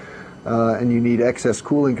radiators, and you need excess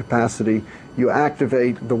cooling capacity, you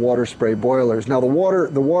activate the water spray boilers. Now the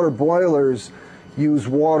water boilers use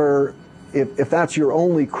water, if that's your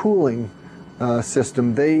only cooling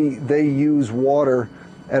system, they use water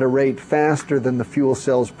at a rate faster than the fuel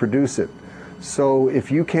cells produce it. So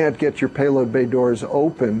if you can't get your payload bay doors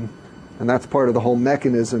open, and that's part of the whole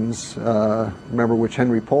mechanisms, remember, which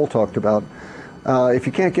Henry Pohl talked about, if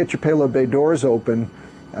you can't get your payload bay doors open,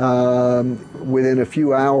 within a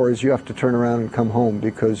few hours you have to turn around and come home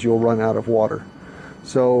because you'll run out of water.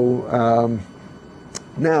 So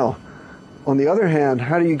now, on the other hand,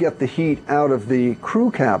 how do you get the heat out of the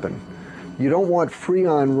crew cabin? You don't want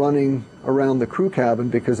Freon running around the crew cabin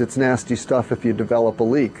because it's nasty stuff if you develop a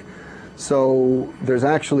leak. So there's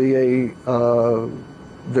actually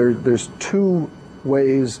there's 2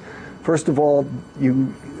 ways. First of all,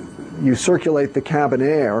 you circulate the cabin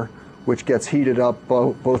air, which gets heated up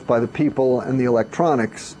both by the people and the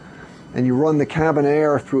electronics, and you run the cabin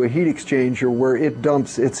air through a heat exchanger where it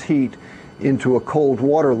dumps its heat into a cold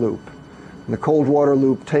water loop. And the cold water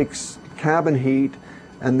loop takes cabin heat,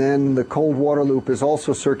 and then the cold water loop is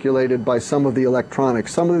also circulated by some of the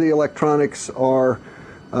electronics. Some of the electronics are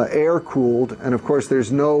air cooled, and of course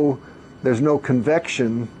there's no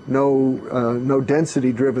convection, no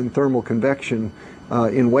density driven thermal convection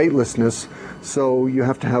in weightlessness, so you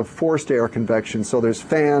have to have forced air convection. So there's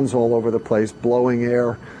fans all over the place blowing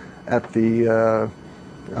air at the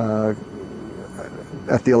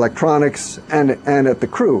electronics and at the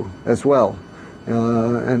crew as well.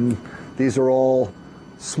 And these are all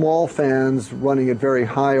small fans running at very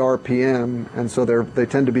high RPM, and so they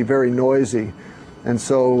tend to be very noisy. And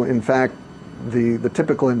so, in fact, the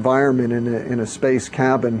typical environment in a space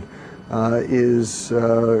cabin is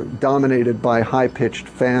dominated by high-pitched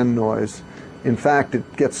fan noise. In fact,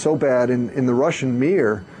 it gets so bad in the Russian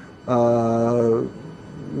Mir.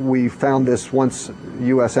 We found this once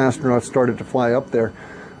U.S. astronauts started to fly up there.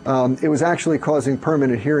 It was actually causing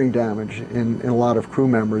permanent hearing damage in a lot of crew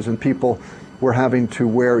members, and people were having to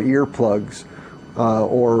wear earplugs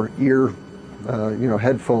or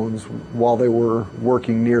headphones while they were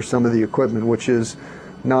working near some of the equipment, which is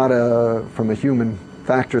not from a human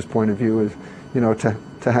factor's point of view, is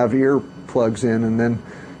to have earplugs in and then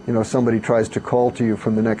somebody tries to call to you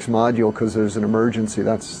from the next module because there's an emergency.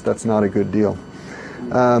 That's not a good deal.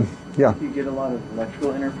 Yeah. Do you get a lot of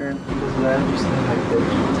electrical interference because of that? Just the high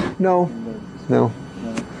pitch? No.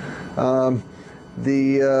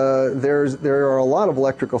 There are a lot of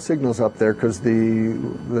electrical signals up there because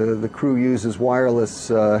the crew uses wireless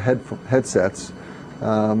headsets,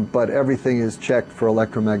 but everything is checked for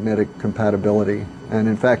electromagnetic compatibility. And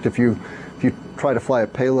in fact, if you try to fly a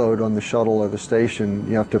payload on the shuttle or the station,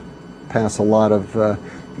 you have to pass a lot of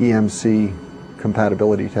EMC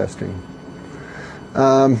compatibility testing.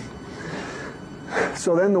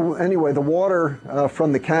 So then, anyway, the water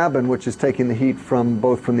from the cabin, which is taking the heat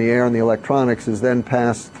both from the air and the electronics, is then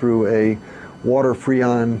passed through a water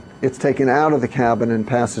freon. It's taken out of the cabin and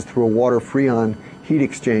passes through a water freon heat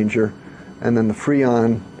exchanger, and then the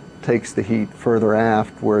freon takes the heat further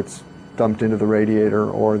aft, where it's dumped into the radiator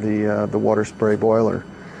or the water spray boiler.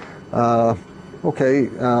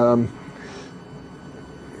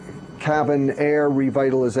 Cabin air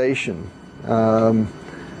revitalization.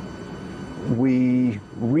 We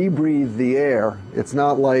rebreathe the air. It's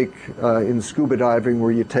not like in scuba diving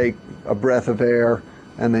where you take a breath of air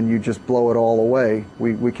and then you just blow it all away.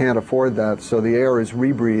 We can't afford that, so the air is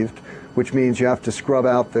rebreathed, which means you have to scrub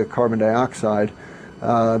out the carbon dioxide.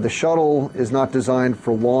 The shuttle is not designed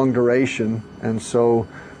for long duration, and so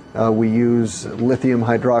we use lithium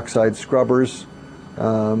hydroxide scrubbers.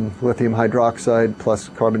 Lithium hydroxide plus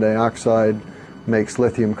carbon dioxide makes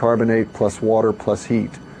lithium carbonate plus water plus heat.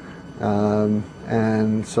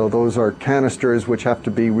 And so those are canisters which have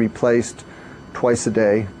to be replaced twice a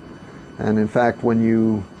day. And in fact,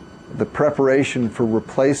 the preparation for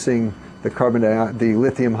replacing the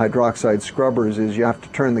lithium hydroxide scrubbers is you have to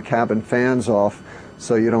turn the cabin fans off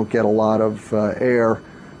so you don't get a lot of air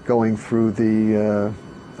going through the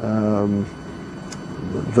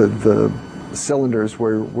cylinders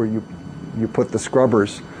where you put the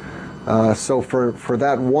scrubbers. So for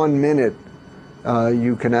that 1 minute,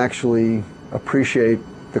 you can actually appreciate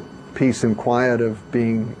the peace and quiet of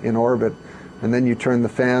being in orbit, and then you turn the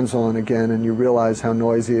fans on again and you realize how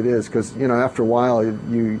noisy it is, because after a while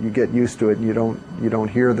you get used to it and you don't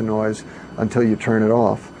hear the noise until you turn it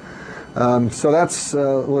off. So that's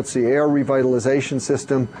let's see, air revitalization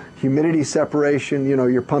system, humidity separation.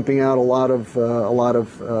 You're pumping out a lot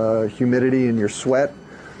of humidity in your sweat.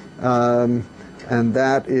 And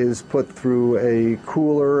that is put through a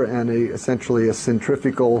cooler and essentially a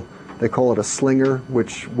centrifugal, they call it a slinger,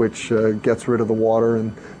 which gets rid of the water,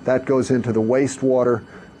 and that goes into the wastewater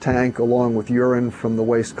tank along with urine from the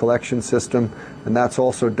waste collection system, and that's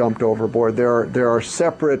also dumped overboard. There are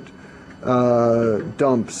separate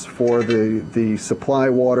dumps for the supply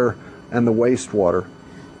water and the wastewater.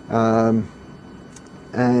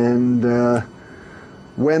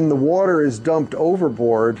 When the water is dumped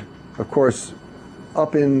overboard, of course,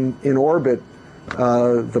 up in orbit,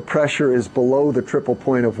 the pressure is below the triple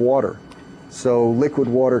point of water, so liquid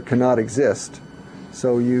water cannot exist.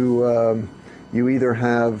 So you either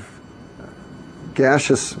have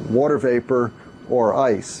gaseous water vapor or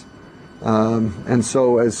ice, and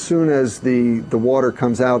so as soon as the water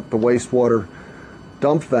comes out the wastewater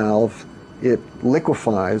dump valve, it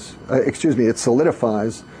liquefies. It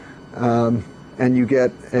solidifies, and you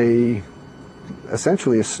get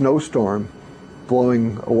essentially a snowstorm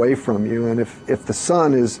blowing away from you. And if the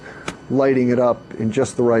sun is lighting it up in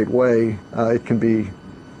just the right way, it can be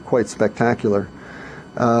quite spectacular.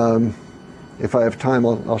 If I have time,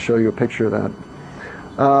 I'll show you a picture of that.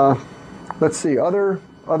 Let's see, other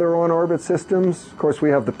on-orbit systems. Of course, we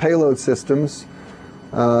have the payload systems.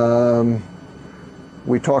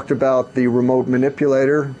 We talked about the remote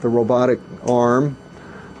manipulator, the robotic arm.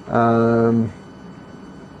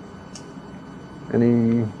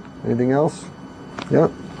 Anything else? Yeah.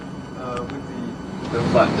 With the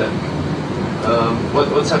flat deck,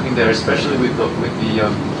 what's happening there, especially with the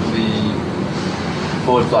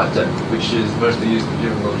forward flat deck, which is mostly used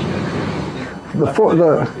during launch entry? They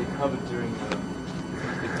covered during flight.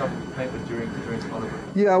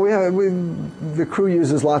 Yeah, the crew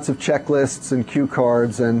uses lots of checklists and cue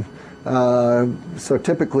cards, and so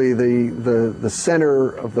typically the center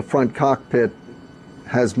of the front cockpit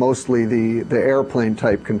has mostly the airplane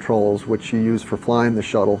type controls, which you use for flying the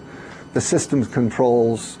shuttle. The systems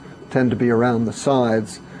controls tend to be around the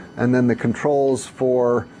sides, and then the controls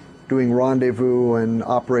for doing rendezvous and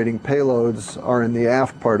operating payloads are in the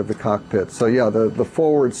aft part of the cockpit. So yeah, the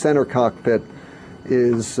forward center cockpit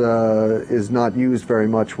is not used very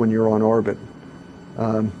much when you're on orbit.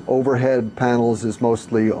 Overhead panels is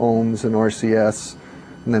mostly ohms and RCS,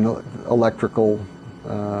 and then electrical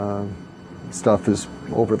stuff is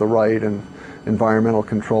over the right, and environmental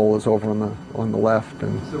control is over on the left.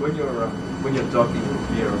 And so when you're docking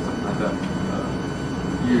with gear or something like that,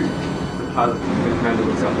 the pilot can handle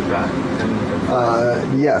looks out the back.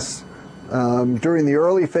 Yes. During the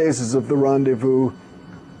early phases of the rendezvous,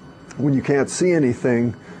 when you can't see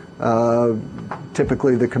anything,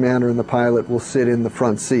 typically the commander and the pilot will sit in the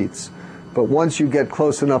front seats. But once you get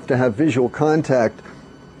close enough to have visual contact,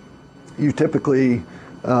 you typically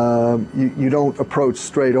you don't approach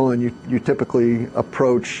straight on. You typically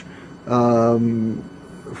approach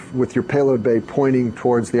with your payload bay pointing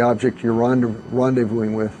towards the object you're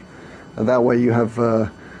rendezvousing with. And that way you have the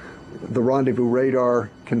rendezvous radar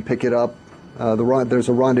can pick it up. There's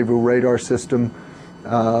a rendezvous radar system,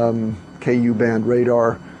 KU band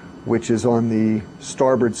radar, which is on the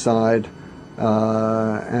starboard side,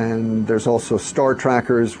 and there's also star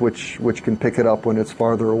trackers which can pick it up when it's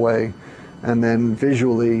farther away. And then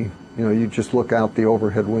visually, you just look out the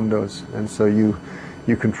overhead windows, and so you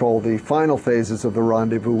control the final phases of the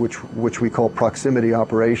rendezvous, which we call proximity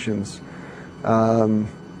operations,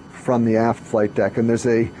 from the aft flight deck. And there's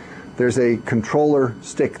a controller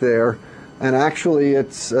stick there, and actually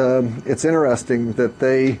it's interesting that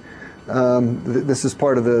this is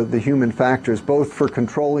part of the human factors, both for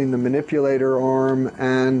controlling the manipulator arm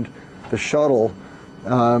and the shuttle.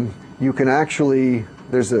 You can actually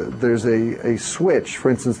there's a switch. For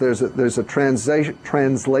instance, there's a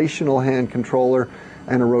translational hand controller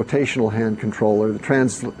and a rotational hand controller. The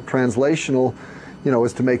translational,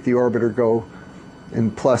 is to make the orbiter go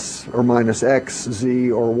in plus or minus X,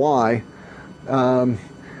 Z, or Y.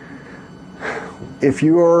 If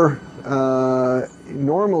you're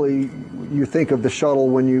normally you think of the shuttle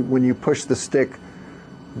when you push the stick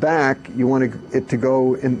back, you want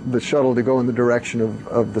the shuttle to go in the direction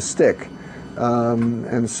of the stick.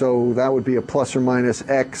 And so that would be a plus or minus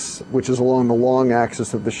X, which is along the long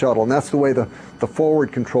axis of the shuttle. And that's the way the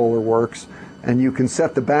forward controller works. And you can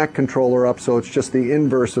set the back controller up so it's just the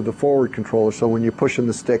inverse of the forward controller. So when you push in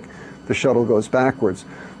the stick, the shuttle goes backwards.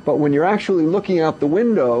 But when you're actually looking out the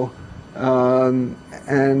window and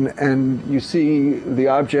you see the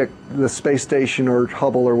object, the space station or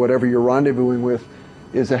Hubble or whatever you're rendezvousing with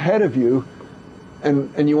is ahead of you,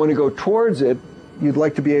 and you want to go towards it, you'd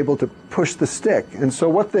like to be able to push the stick. And so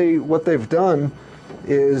what they've done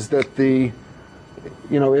is that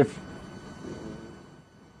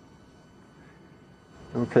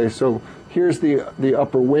so here's the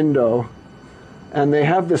upper window, and they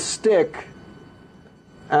have the stick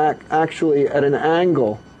actually at an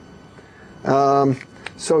angle.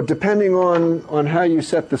 So depending on how you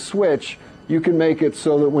set the switch, you can make it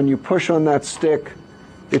so that when you push on that stick,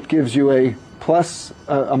 it gives you a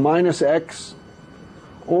minus X,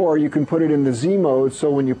 or you can put it in the Z mode,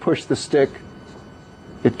 so when you push the stick,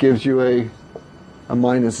 it gives you a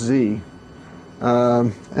minus Z.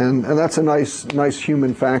 And that's a nice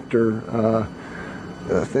human factor.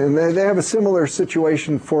 And they have a similar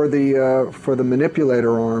situation for the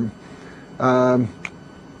manipulator arm.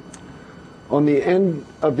 On the end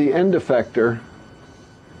of the end effector,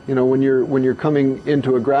 when you're coming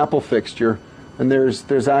into a grapple fixture, and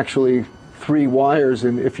there's actually 3 wires,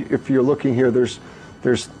 and if you're looking here, there's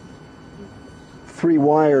 3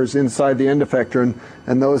 wires inside the end effector,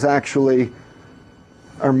 and those actually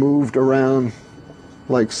are moved around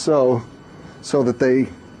like so that they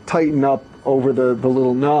tighten up over the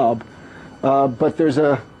little knob. But there's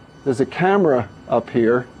a camera up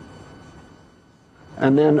here,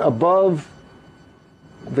 and then above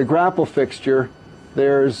the grapple fixture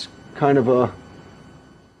there's kind of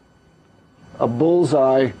a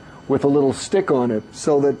bullseye with a little stick on it,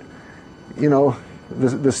 so that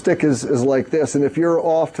the stick is like this, and if you're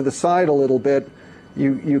off to the side a little bit,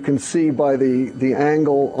 you can see by the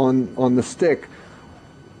angle on the stick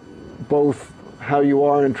both how you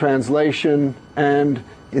are in translation and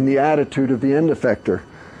in the attitude of the end effector.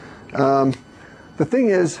 The thing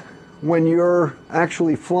is, when you're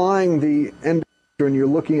actually flying the end effector and you're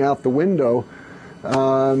looking out the window,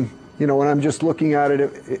 when I'm just looking at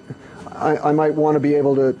it, I might want to be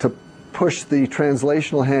able to push the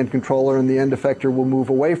translational hand controller, and the end effector will move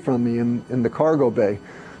away from me in the cargo bay.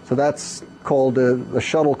 So that's called the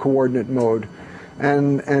shuttle coordinate mode.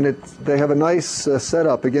 And they have a nice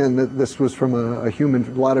setup. Again, this was from a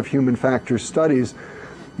lot of human factors studies.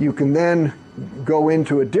 You can then go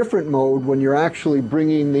into a different mode when you're actually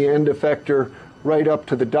bringing the end effector right up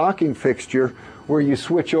to the docking fixture, where you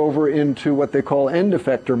switch over into what they call end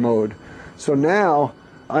effector mode. So now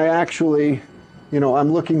I actually,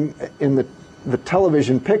 I'm looking in the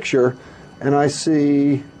television picture, and I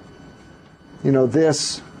see,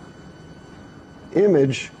 this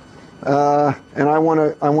image, and I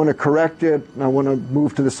want to correct it, and I want to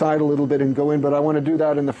move to the side a little bit and go in, but I want to do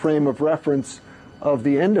that in the frame of reference of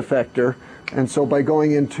the end effector. And so by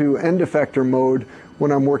going into end effector mode,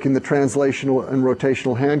 when I'm working the translational and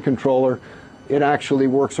rotational hand controller, it actually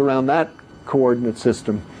works around that coordinate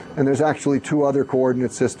system. And there's actually 2 other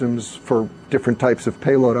coordinate systems for different types of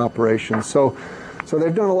payload operations. So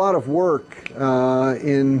they've done a lot of work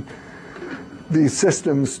in these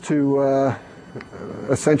systems to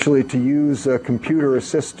essentially to use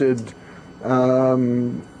computer-assisted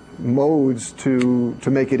modes to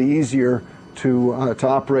make it easier to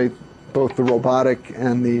operate both the robotic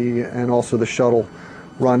and also the shuttle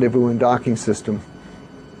rendezvous and docking system.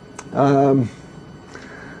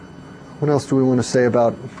 What else do we want to say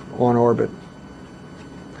about on orbit?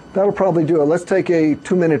 That'll probably do it. Let's take a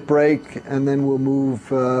 2-minute break, and then we'll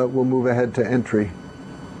move ahead to entry.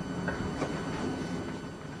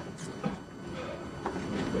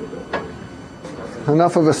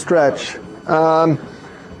 Enough of a stretch.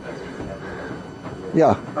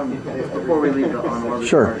 Yeah. Before we leave the on orbit,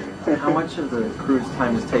 sure. Part, how much of the crew's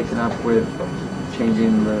time is taken up with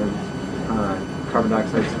changing the carbon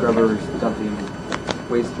dioxide scrubbers, dumping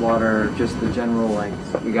wastewater, just the general, like,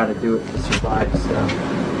 we got to do it to survive stuff,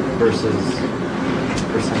 versus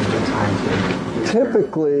percentage of time to...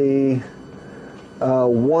 Typically,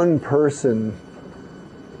 one person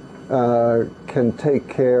can take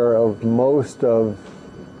care of most of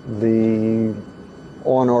the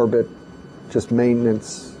on-orbit just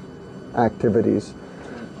maintenance activities.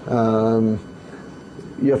 You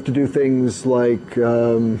have to do things like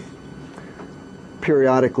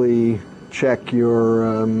periodically check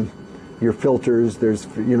your filters. There's,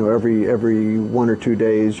 every 1 or 2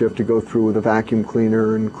 days you have to go through with a vacuum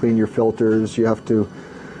cleaner and clean your filters. You have to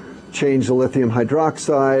change the lithium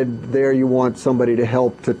hydroxide. There you want somebody to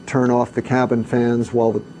help to turn off the cabin fans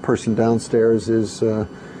while the person downstairs is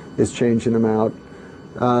changing them out.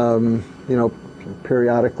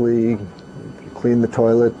 Periodically clean the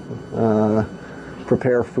toilet,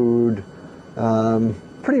 prepare food.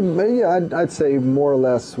 I'd say more or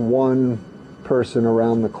less one person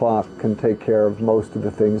around the clock can take care of most of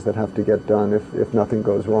the things that have to get done if nothing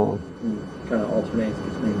goes wrong. Kind of alternates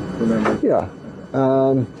between the members. Yeah.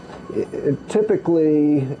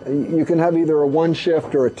 Typically, you can have either a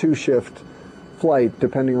 1-shift or a 2-shift flight,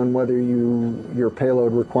 depending on whether your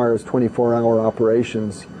payload requires 24-hour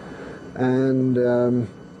operations. And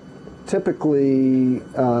typically,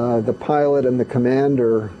 the pilot and the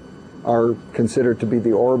commander are considered to be the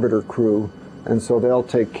orbiter crew, and so they'll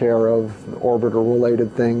take care of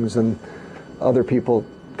orbiter-related things, and other people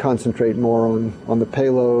concentrate more on the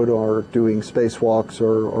payload or doing spacewalks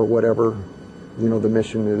or whatever the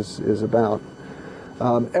mission is about.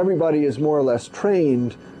 Everybody is more or less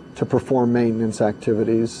trained to perform maintenance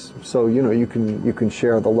activities, so you can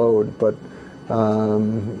share the load, but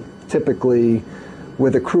typically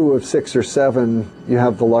with a crew of 6 or 7 you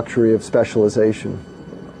have the luxury of specialization.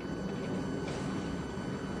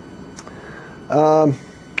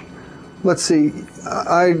 Let's see.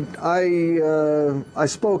 I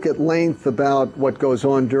spoke at length about what goes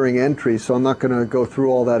on during entry, so I'm not going to go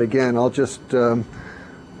through all that again. I'll just run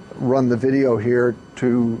the video here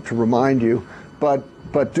to remind you. But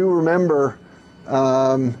do remember,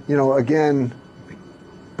 again,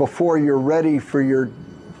 before you're ready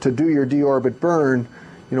to do your deorbit burn,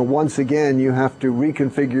 once again you have to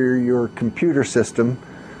reconfigure your computer system.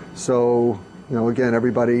 So again,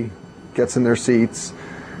 everybody gets in their seats,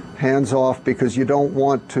 hands off, because you don't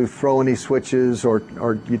want to throw any switches, or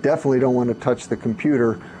you definitely don't want to touch the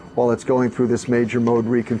computer while it's going through this major mode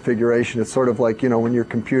reconfiguration. It's sort of like, when your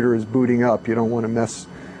computer is booting up, you don't want to mess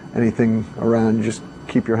anything around. You just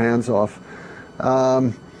keep your hands off.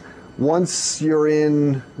 Once you're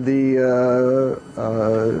in the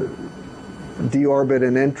deorbit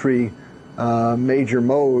and entry major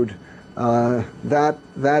mode,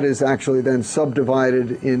 that is actually then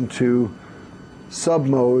subdivided into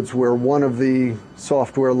submodes, where one of the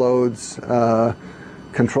software loads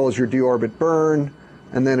controls your deorbit burn,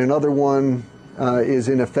 and then another one is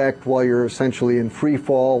in effect while you're essentially in free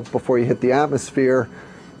fall before you hit the atmosphere.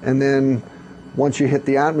 And then once you hit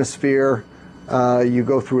the atmosphere, you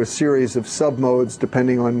go through a series of submodes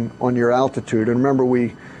depending on your altitude. And remember,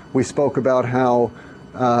 we spoke about how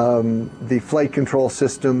the flight control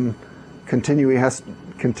system continually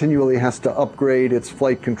has to upgrade its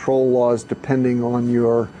flight control laws depending on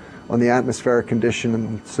the atmospheric condition,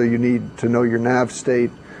 and so you need to know your nav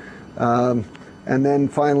state. And then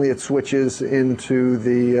finally it switches into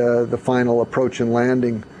the final approach and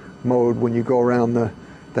landing mode when you go around the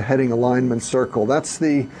heading alignment circle. That's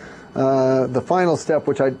the final step,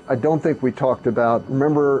 which I don't think we talked about.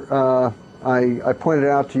 Remember, I pointed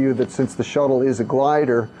out to you that since the shuttle is a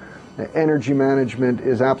glider energy management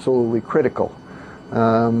is absolutely critical.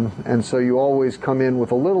 And so you always come in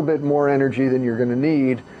with a little bit more energy than you're going to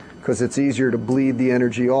need, because it's easier to bleed the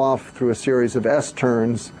energy off through a series of S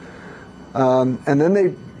turns. And then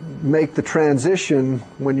they make the transition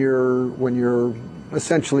when you're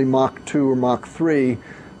essentially Mach 2 or Mach 3,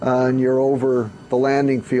 and you're over the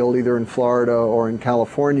landing field, either in Florida or in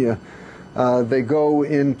California. They go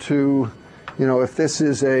into, if this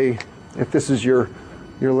is your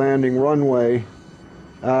landing runway,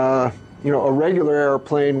 a regular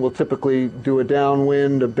airplane will typically do a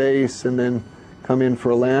downwind, a base, and then come in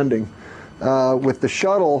for a landing. With the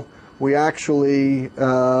shuttle, we actually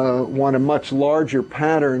want a much larger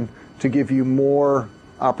pattern to give you more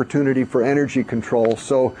opportunity for energy control.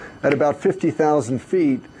 So at about 50,000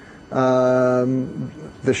 feet,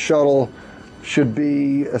 the shuttle should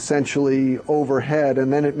be essentially overhead,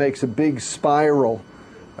 and then it makes a big spiral.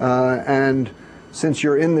 And since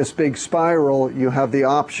you're in this big spiral, you have the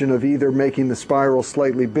option of either making the spiral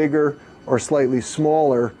slightly bigger or slightly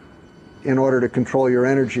smaller in order to control your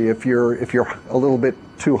energy. If you're a little bit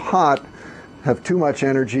too hot, have too much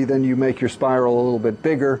energy, then you make your spiral a little bit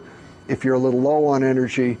bigger. If you're a little low on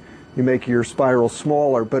energy, you make your spiral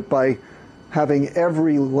smaller. But by having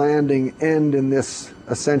every landing end in this,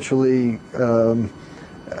 essentially,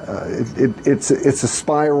 it's a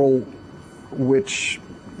spiral which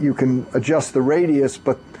you can adjust the radius,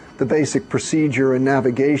 but the basic procedure and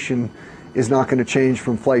navigation is not going to change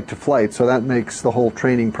from flight to flight. So that makes the whole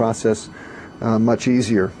training process much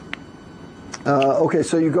easier. Okay,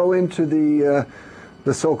 so you go into the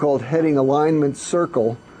so-called heading alignment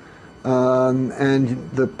circle,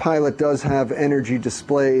 and the pilot does have energy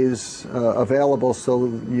displays available, so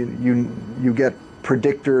you get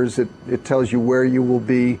predictors. It tells you where you will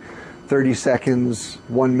be 30 seconds,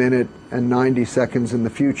 1 minute, and 90 seconds in the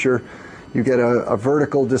future. You get a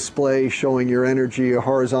vertical display showing your energy, a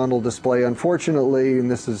horizontal display. Unfortunately,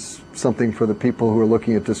 and this is something for the people who are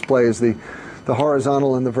looking at displays, the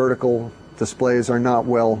horizontal and the vertical displays are not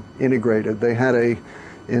well integrated. They had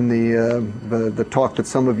in the talk that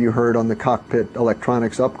some of you heard on the cockpit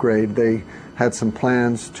electronics upgrade, they had some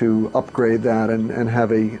plans to upgrade that and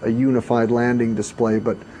have a unified landing display,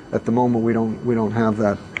 but at the moment we don't have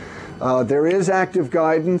that. There is active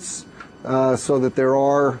guidance, so that there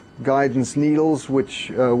are guidance needles which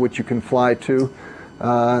you can fly to,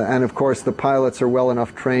 and of course the pilots are well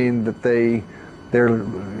enough trained that they're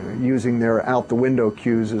using their out the window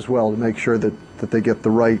cues as well to make sure that they get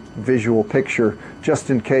the right visual picture,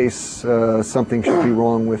 just in case something should be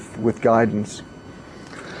wrong with guidance.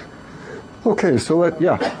 Okay, so this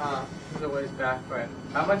is a ways back, but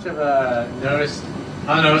how much of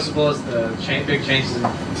how noticeable is the big changes in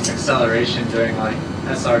acceleration during like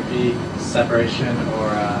SRB separation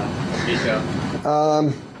or MECO?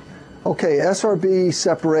 Okay, SRB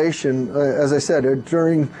separation, as I said,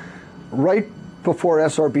 right before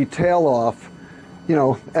SRB tail off,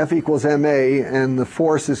 F equals ma, and the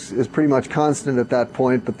force is pretty much constant at that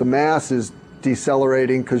point, but the mass is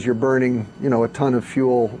decelerating because you're burning, a ton of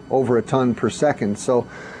fuel, over a ton per second. So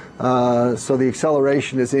the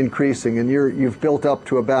acceleration is increasing, and you've built up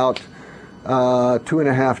to about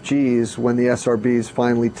 2.5 Gs when the SRBs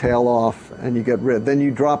finally tail off and you get rid. Then you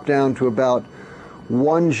drop down to about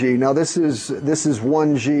 1 G. Now this is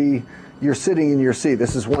 1 G. You're sitting in your seat.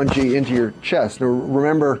 This is 1 G into your chest. Now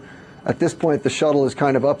remember, at this point the shuttle is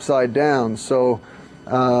kind of upside down. So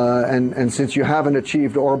and since you haven't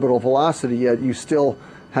achieved orbital velocity yet, you still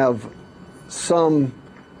have some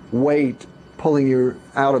weight pulling you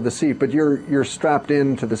out of the seat, but you're strapped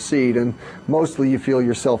into the seat, and mostly you feel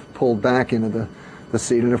yourself pulled back into the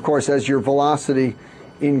seat. And of course, as your velocity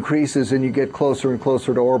increases and you get closer and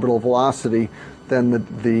closer to orbital velocity, then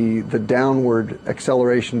the downward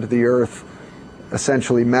acceleration to the Earth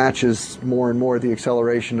essentially matches more and more the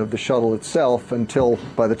acceleration of the shuttle itself, until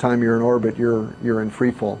by the time you're in orbit, you're in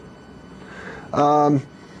free fall.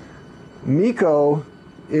 MECO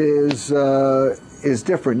is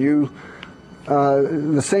different.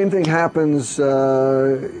 The same thing happens.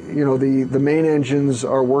 The main engines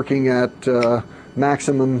are working at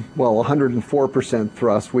maximum, 104%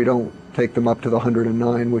 thrust. We don't take them up to the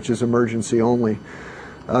 109, which is emergency only.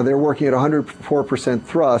 They're working at 104%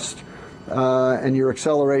 thrust, and your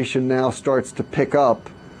acceleration now starts to pick up.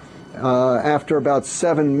 After about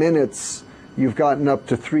 7 minutes, you've gotten up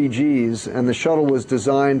to 3 Gs, and the shuttle was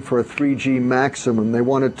designed for a 3 G maximum. They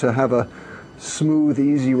wanted to have a smooth,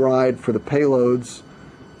 easy ride for the payloads,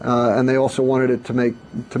 and they also wanted it to make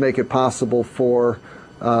it possible for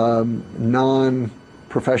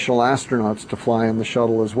non-professional astronauts to fly on the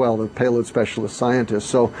shuttle as well, the payload specialist scientists.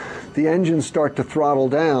 So the engines start to throttle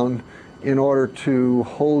down, in order to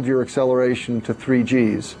hold your acceleration to 3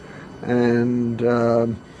 Gs. And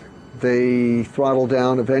they throttle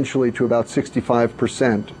down eventually to about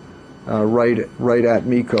 65%, right at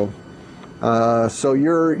MECO. So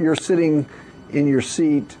you're sitting in your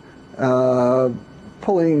seat,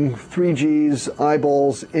 pulling 3 Gs,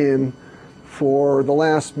 eyeballs in for the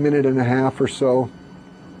last minute and a half or so.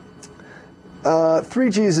 3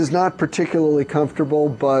 Gs is not particularly comfortable,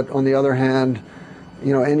 but on the other hand,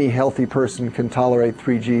 any healthy person can tolerate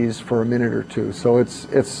 3 Gs for a minute or two. So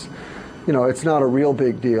it's not a real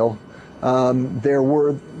big deal.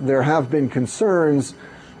 There have been concerns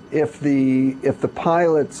if the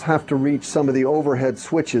pilots have to reach some of the overhead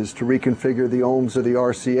switches to reconfigure the ohms or the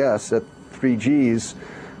RCS at 3 Gs,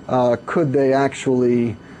 could they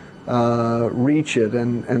actually reach it?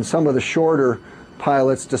 And some of the shorter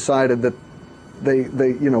pilots decided that they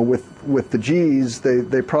with the Gs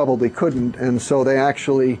they probably couldn't, and so they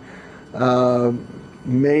actually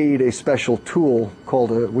made a special tool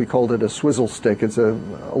we called it a swizzle stick. It's a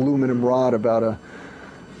aluminum rod about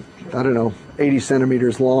 80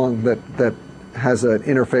 centimeters long that has an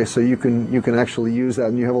interface, so you can actually use that,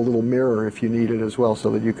 and you have a little mirror if you need it as well, so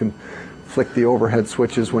that you can flick the overhead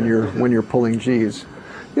switches when you're pulling Gs.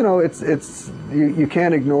 You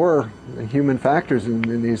can't ignore human factors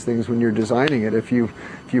in these things when you're designing it. If you've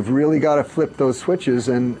really got to flip those switches,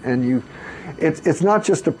 and it's not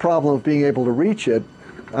just a problem of being able to reach it.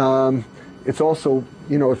 It's also,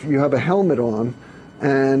 if you have a helmet on,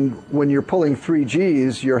 and when you're pulling 3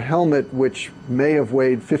 Gs, your helmet, which may have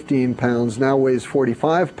weighed 15 pounds, now weighs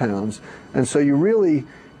 45 pounds, and so you really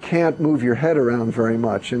can't move your head around very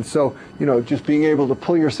much. And so, just being able to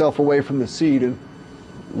pull yourself away from the seat and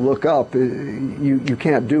look up, you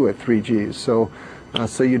can't do it 3 Gs. So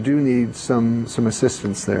you do need some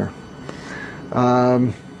assistance there.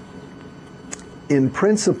 In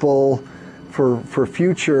principle, for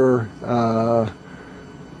future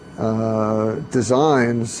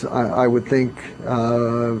designs, I would think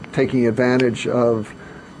taking advantage of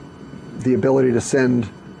the ability to send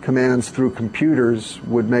commands through computers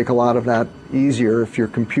would make a lot of that easier if your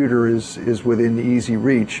computer is within easy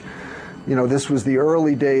reach. This was the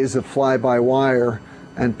early days of fly-by-wire,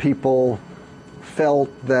 and people felt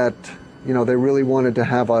that they really wanted to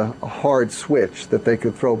have a hard switch that they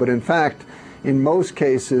could throw. But in fact, in most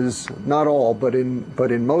cases, not all, but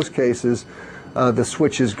in most cases, the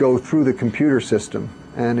switches go through the computer system,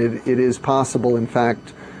 and it is possible, in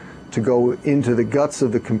fact, to go into the guts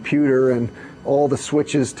of the computer, and all the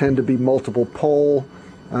switches tend to be multiple pole.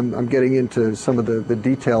 I'm getting into some of the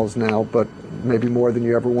details now, but maybe more than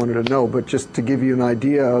you ever wanted to know. But just to give you an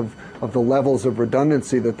idea of the levels of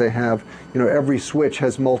redundancy that they have, every switch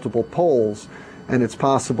has multiple poles, and it's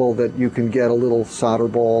possible that you can get a little solder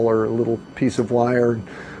ball or a little piece of wire,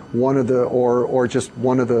 or just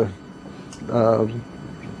one of the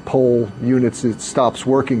pole units, it stops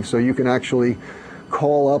working. So you can actually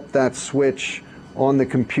call up that switch on the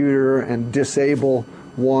computer and disable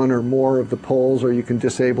one or more of the poles, or you can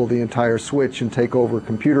disable the entire switch and take over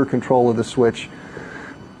computer control of the switch.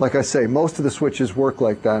 Like I say, most of the switches work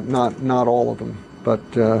like that, not all of them, but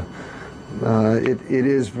it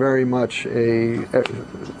is very much a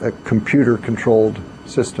computer controlled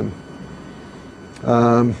system.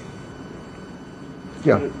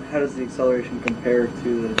 Yeah. How does the acceleration compare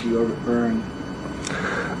to the deorbit burn?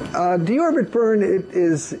 Deorbit burn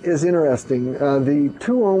is interesting. When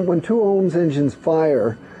 2 ohms engines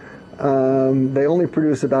fire, they only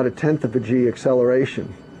produce about 1/10 of a G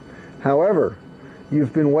acceleration. However,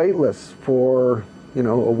 you've been weightless for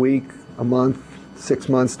a week, a month, 6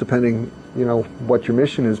 months, depending what your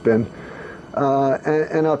mission has been.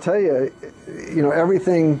 And I'll tell you,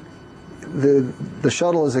 everything. The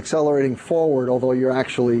shuttle is accelerating forward, although you're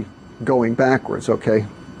actually going backwards. Okay,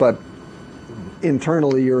 but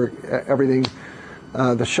internally,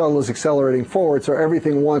 the shuttle is accelerating forward, so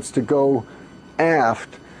everything wants to go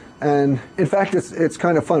aft. And in fact, it's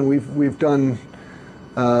kind of fun. We've done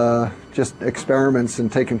just experiments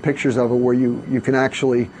and taken pictures of it where you can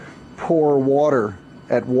actually pour water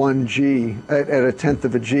at 1 G, at 1/10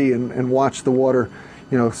 of a G, and watch the water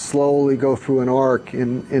slowly go through an arc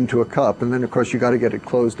into a cup. And then, of course, you got to get it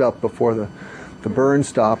closed up before the burn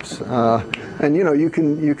stops. And you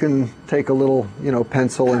can take a little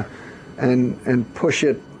pencil and push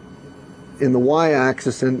it in the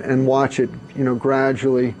y-axis and watch it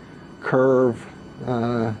gradually curve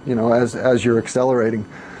as you're accelerating.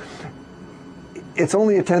 It's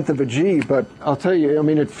only 1/10 of a G, but I'll tell you,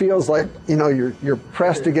 it feels like you're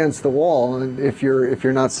pressed against the wall, and if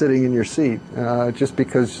you're not sitting in your seat, just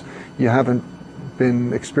because you haven't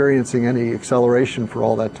been experiencing any acceleration for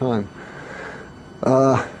all that time.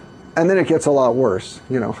 And then it gets a lot worse,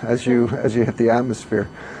 as you hit the atmosphere.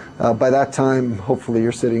 By that time, hopefully,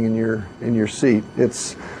 you're sitting in your seat.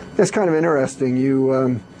 It's kind of interesting.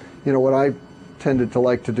 What I tended to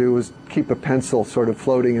like to do was keep a pencil sort of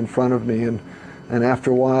floating in front of me, and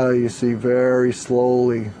after a while, you see very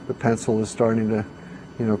slowly the pencil is starting to,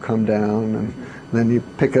 come down, and then you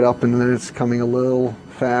pick it up, and then it's coming a little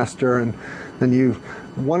faster, and then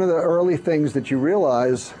one of the early things that you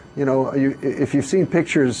realize, if you've seen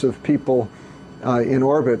pictures of people in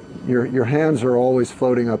orbit, your hands are always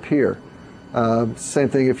floating up here. Same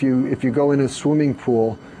thing if you go in a swimming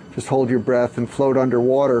pool, just hold your breath and float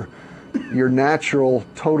underwater. Your natural,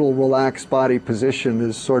 total relaxed body position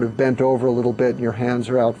is sort of bent over a little bit, and your hands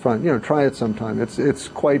are out front. Try it sometime. It's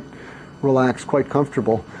quite relaxed, quite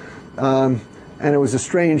comfortable. And it was a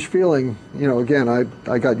strange feeling. Again,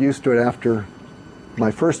 I got used to it after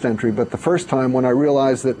my first entry, but the first time when I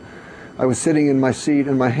realized that I was sitting in my seat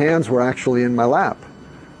and my hands were actually in my lap,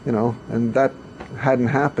 and that hadn't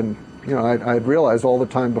happened. I'd realized all the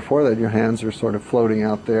time before that your hands are sort of floating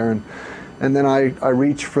out there, and then I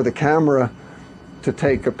reached for the camera to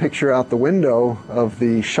take a picture out the window of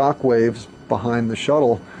the shock waves behind the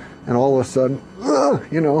shuttle, and all of a sudden,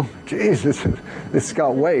 geez, this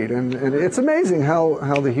got weight, and it's amazing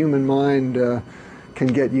how the human mind can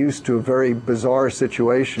get used to a very bizarre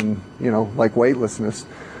situation, like weightlessness,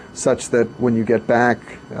 such that when you get back,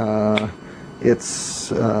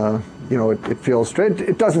 it's it feels strange.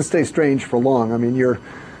 It doesn't stay strange for long. I mean, you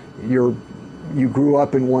grew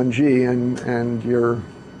up in 1G, and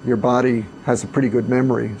your body has a pretty good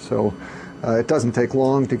memory, so it doesn't take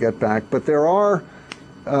long to get back. But there are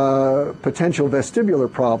potential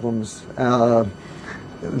vestibular problems.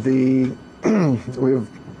 We have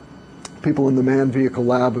people in the manned vehicle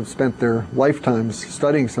lab have spent their lifetimes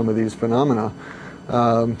studying some of these phenomena.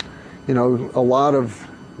 A lot of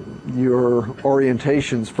your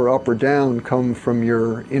orientations for up or down come from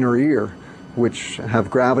your inner ear, which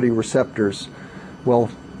have gravity receptors.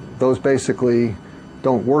 Well, those basically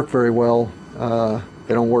don't work very well.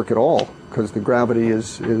 They don't work at all, because the gravity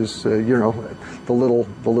is the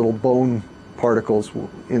little bone particles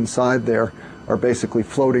inside there are basically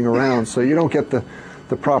floating around, so you don't get the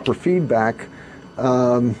proper feedback.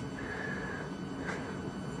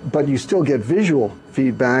 But you still get visual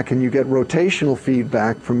feedback, and you get rotational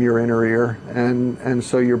feedback from your inner ear, and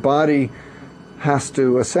so your body has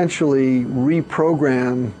to essentially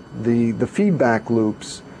reprogram the feedback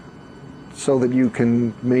loops so that you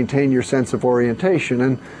can maintain your sense of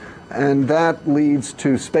orientation, and that leads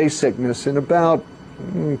to space sickness. In about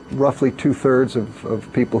roughly 2/3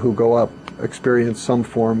 of people who go up experience some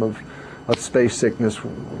form of space sickness,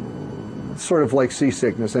 sort of like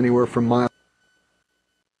seasickness, anywhere from mild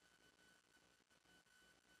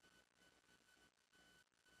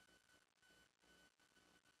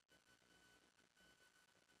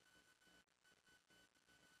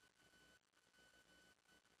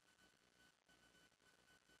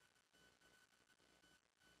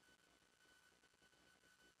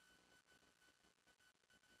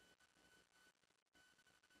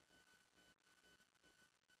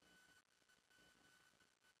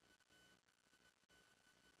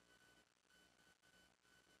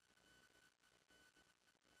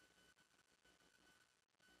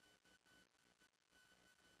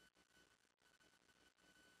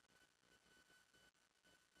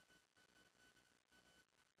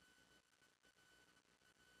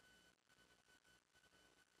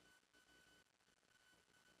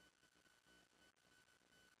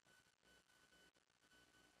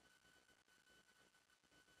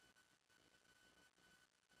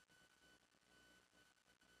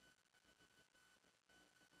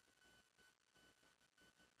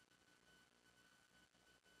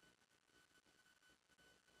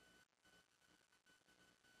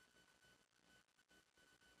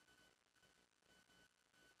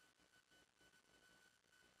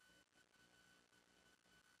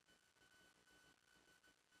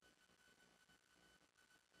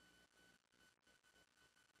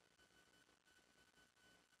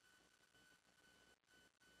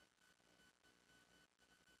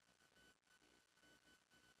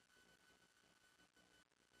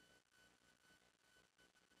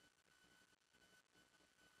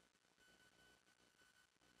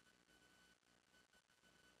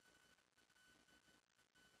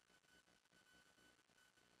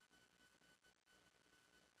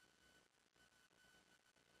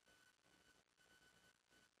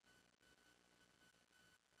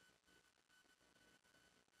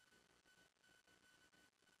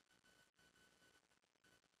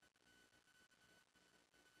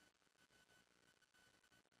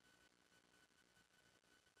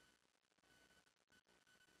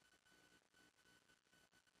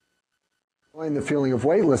The feeling of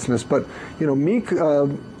weightlessness, but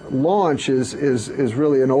launch is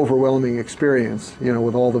really an overwhelming experience,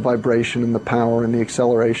 with all the vibration and the power and the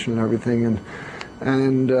acceleration and everything,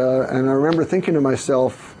 and I remember thinking to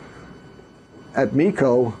myself at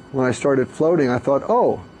MECO when I started floating, I thought,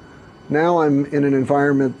 oh, now I'm in an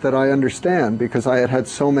environment that I understand, because I had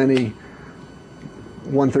so many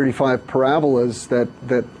 135 parabolas that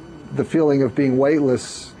the feeling of being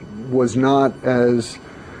weightless was not as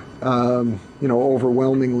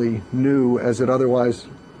overwhelmingly new as it otherwise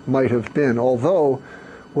might have been. Although,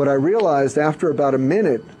 what I realized after about a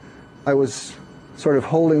minute, I was sort of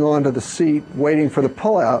holding on to the seat, waiting for the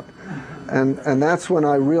pullout, and that's when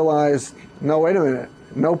I realized, no, wait a minute,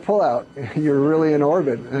 no pullout, you're really in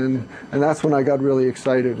orbit, and that's when I got really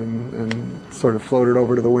excited and sort of floated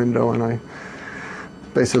over to the window, and I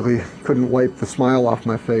basically couldn't wipe the smile off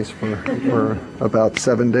my face for about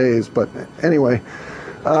 7 days. But anyway.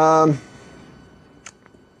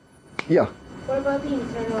 Yeah. What about the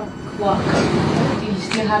internal clock? Do you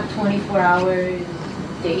still have 24 hours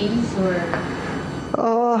days, or?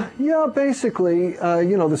 Yeah, basically,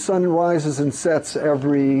 the sun rises and sets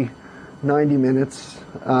every 90 minutes.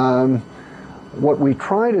 What we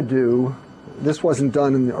try to do, this wasn't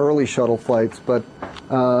done in the early shuttle flights, but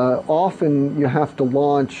often you have to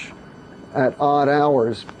launch at odd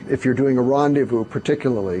hours if you're doing a rendezvous,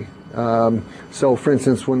 particularly. So, for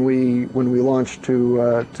instance, when we launched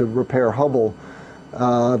to repair Hubble,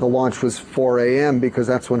 the launch was 4 a.m. because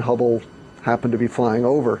that's when Hubble happened to be flying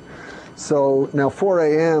over. So now 4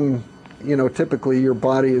 a.m., typically your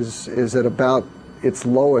body is at about its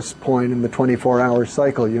lowest point in the 24-hour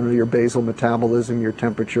cycle. Your basal metabolism, your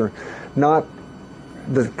temperature, not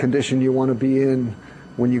the condition you want to be in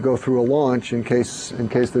when you go through a launch in case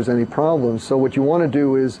there's any problems. So what you want to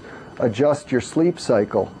do is adjust your sleep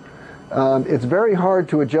cycle. It's very hard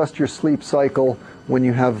to adjust your sleep cycle when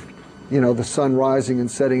you have, the sun rising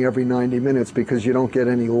and setting every 90 minutes because you don't get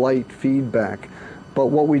any light feedback. But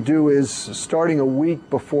what we do is, starting a week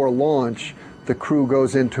before launch, the crew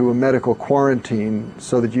goes into a medical quarantine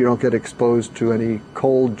so that you don't get exposed to any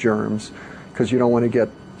cold germs, because you don't want to get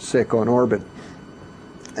sick on orbit.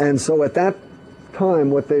 And so at that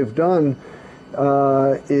time, what they've done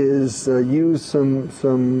is use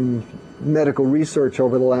some medical research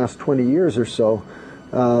over the last 20 years or so,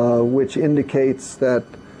 which indicates that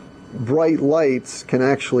bright lights can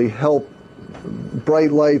actually help.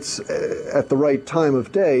 Bright lights at the right time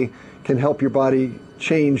of day can help your body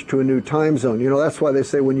change to a new time zone. That's why they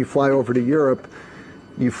say when you fly over to Europe,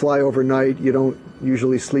 you fly overnight, you don't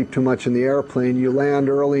usually sleep too much in the airplane, you land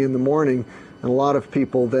early in the morning, and a lot of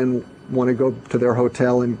people then want to go to their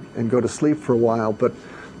hotel and go to sleep for a while. But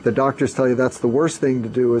the doctors tell you that's the worst thing to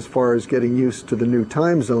do as far as getting used to the new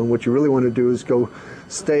time zone. What you really want to do is go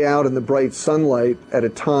stay out in the bright sunlight at a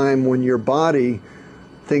time when your body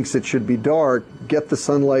thinks it should be dark, get the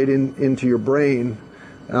sunlight into your brain,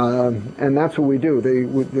 and that's what we do.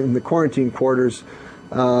 In the quarantine quarters,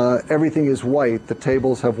 everything is white. The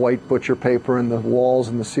tables have white butcher paper, and the walls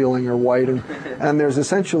and the ceiling are white, and there's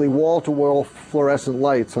essentially wall-to-wall fluorescent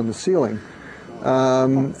lights on the ceiling.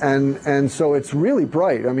 And so it's really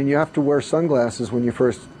bright. I mean, you have to wear sunglasses when you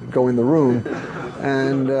first go in the room,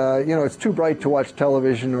 and it's too bright to watch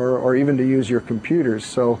television or even to use your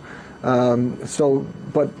computers.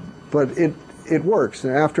 But it works.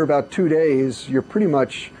 And after about 2 days, you're pretty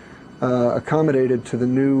much accommodated to the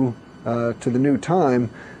new time.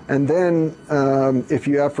 And then if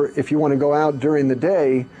you want to go out during the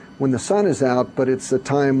day when the sun is out, but it's a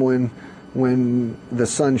time when the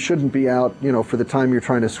sun shouldn't be out, for the time you're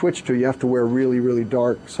trying to switch to, you have to wear really, really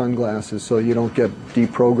dark sunglasses so you don't get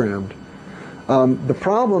deprogrammed. The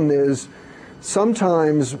problem is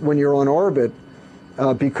sometimes when you're on orbit,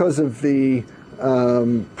 because of the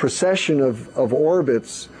precession of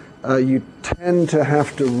orbits, you tend to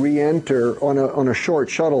have to re-enter on a short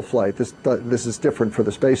shuttle flight. This is different for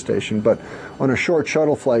the space station, but on a short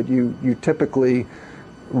shuttle flight, you typically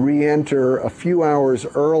re-enter a few hours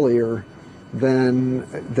earlier than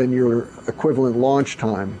your equivalent launch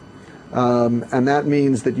time, and that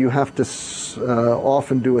means that you have to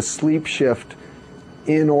often do a sleep shift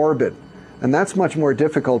in orbit. And that's much more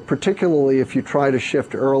difficult, particularly if you try to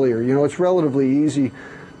shift earlier. It's relatively easy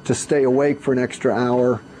to stay awake for an extra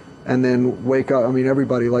hour and then wake up. I mean,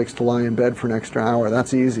 everybody likes to lie in bed for an extra hour.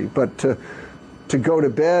 That's easy. But to go to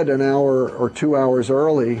bed an hour or 2 hours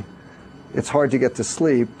early, it's hard to get to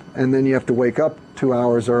sleep, and then you have to wake up 2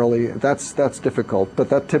 hours early. That's difficult, but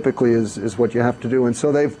that typically is what you have to do. And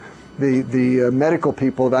so the medical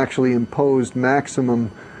people have actually imposed maximum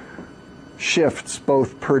shifts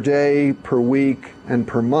both per day, per week, and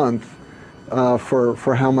per month,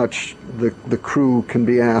 for how much the crew can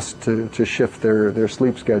be asked to shift their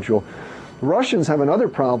sleep schedule. Russians have another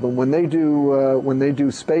problem when they do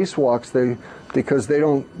spacewalks. Because they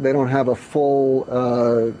don't have a full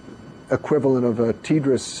equivalent of a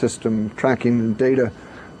TDRS system, tracking and data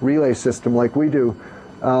relay system like we do.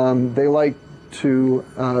 They like to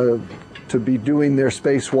be doing their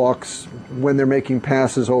spacewalks when they're making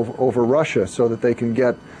passes over Russia, so that they can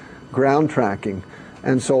get ground tracking.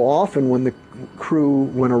 And so often when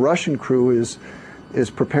a Russian crew is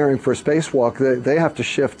preparing for a spacewalk, they have to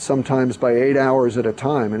shift sometimes by 8 hours at a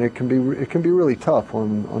time, and it can be really tough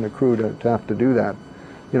on a crew to have to do that.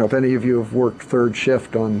 You know, if any of you have worked third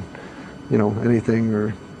shift on, you know, anything,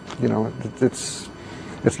 or, you know, it's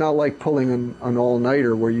not like pulling an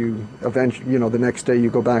all-nighter where you eventually, you know, the next day you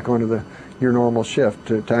go back onto your normal shift.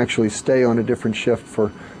 To actually stay on a different shift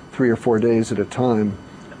for 3 or 4 days at a time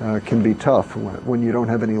can be tough when you don't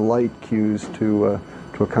have any light cues to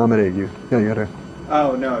accommodate you. Yeah, you gotta.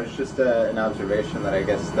 Oh no, it's just an observation that I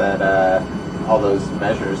guess that all those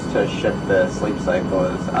measures to shift the sleep cycle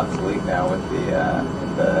is obsolete now with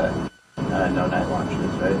the no night launches,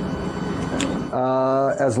 right? I mean,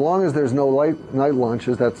 as long as there's no night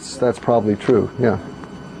launches, that's probably true. Yeah.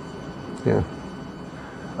 Yeah.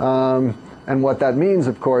 And what that means,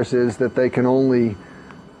 of course, is that they can only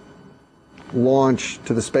launch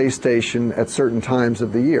to the space station at certain times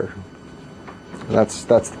of the year. That's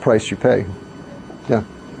the price you pay. Yeah.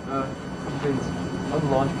 On the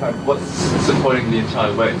launch pad, what's supporting the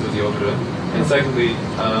entire weight of the orbiter? And secondly,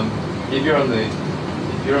 if you're on the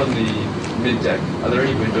mid deck, are there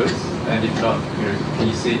any windows? And if not, you know, can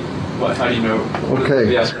you see? How do you know?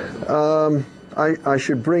 Okay. I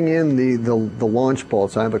should bring in the launch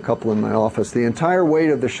bolts. I have a couple in my office. The entire weight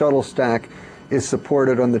of the shuttle stack is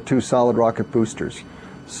supported on the 2 solid rocket boosters.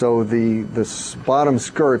 So the bottom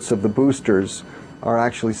skirts of the boosters are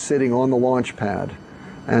actually sitting on the launch pad.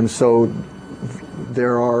 And so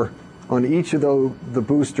there are, on each of the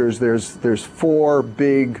boosters, there's 4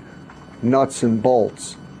 big nuts and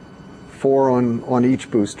bolts, 4 on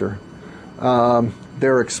each booster.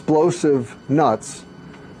 They're explosive nuts,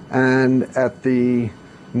 and at the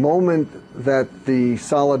moment that the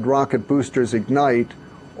solid rocket boosters ignite,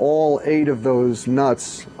 all 8 of those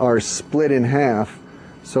nuts are split in half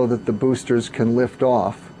so that the boosters can lift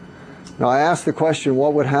off. Now, I asked the question,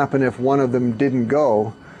 what would happen if one of them didn't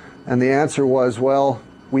go? And the answer was, well,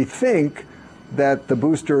 we think that the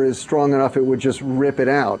booster is strong enough it would just rip it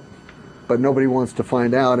out, but nobody wants to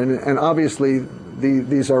find out. And obviously,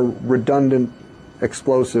 these are redundant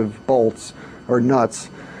explosive bolts or nuts.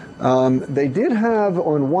 They did have,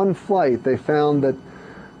 on one flight, they found that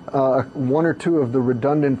 1 or 2 of the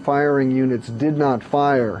redundant firing units did not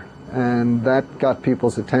fire, and that got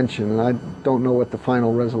people's attention. And I don't know what the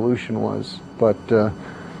final resolution was, but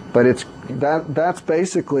that's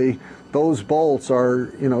basically, those bolts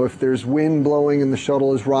are, you know, if there's wind blowing and the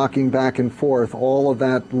shuttle is rocking back and forth, all of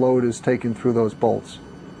that load is taken through those bolts.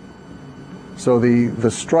 So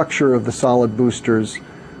the structure of the solid boosters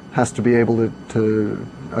has to be able to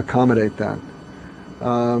accommodate that.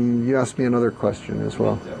 You asked me another question as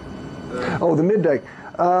well. Oh, the middeck.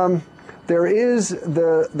 There is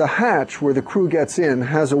the hatch where the crew gets in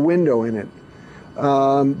has a window in it.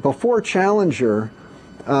 Before Challenger,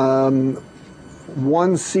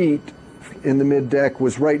 one seat in the middeck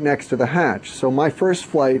was right next to the hatch. So my first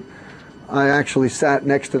flight, I actually sat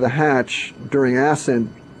next to the hatch during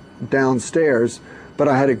ascent downstairs, but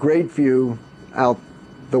I had a great view out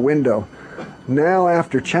the window. Now,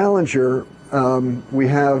 after Challenger, we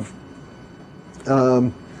have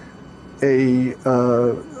an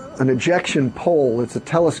ejection pole. It's a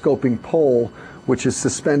telescoping pole which is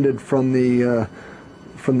suspended from the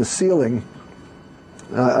ceiling.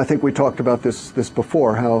 I think we talked about this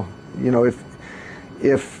before. How, you know,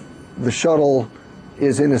 if the shuttle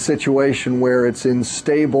is in a situation where it's in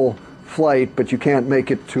stable flight, but you can't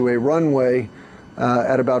make it to a runway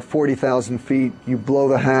at about 40,000 feet, you blow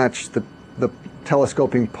the hatch, the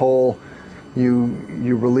telescoping pole,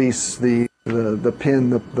 you release the pin,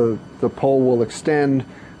 the pole will extend,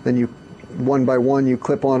 then you, one by one, you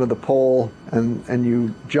clip onto the pole and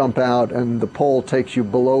you jump out, and the pole takes you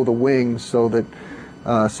below the wings so that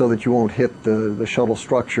you won't hit the shuttle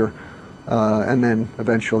structure, and then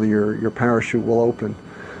eventually your parachute will open.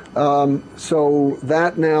 So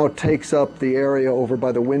that now takes up the area over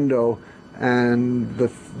by the window, and the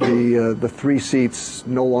 3 seats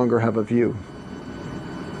no longer have a view.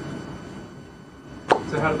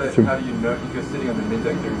 So how do you know, if you're sitting on the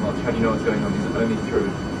middeck during launch, how do you know what's going on? Is it only through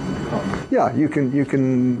comm? Yeah, you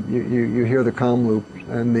hear the comm loop,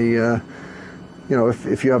 and you know,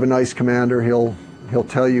 if you have a nice commander, he'll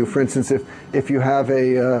tell you. For instance, if you have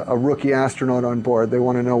a rookie astronaut on board, they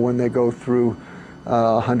want to know when they go through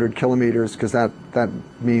 100 kilometers, because that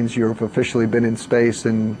means you've officially been in space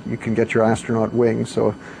and you can get your astronaut wing. So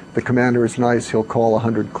if the commander is nice, he'll call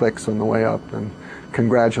 100 clicks on the way up and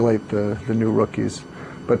congratulate the new rookies.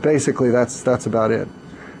 But basically, that's about it.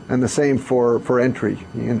 And the same for entry.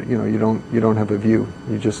 You know, you don't have a view.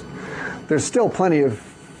 There's still plenty of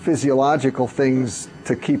physiological things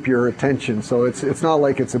to keep your attention. So it's not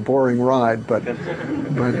like it's a boring ride, but you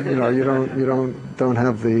know, you don't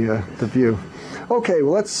have the view. Okay,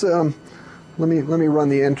 well let's let me run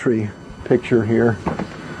the entry picture here.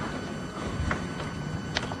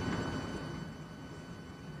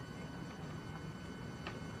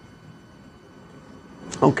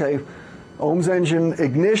 Okay, Ohm's engine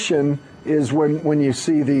ignition is when you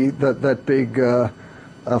see that big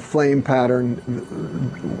flame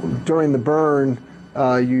pattern. During the burn,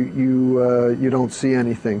 you don't see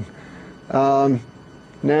anything.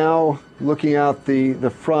 Now, looking out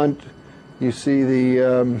the front, you see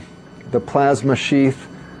the plasma sheath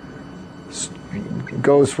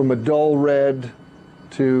goes from a dull red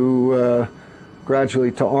to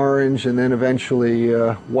gradually to orange, and then eventually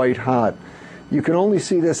white hot. You can only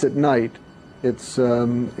see this at night. It's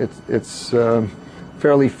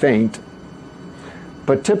fairly faint.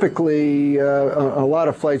 But typically, a lot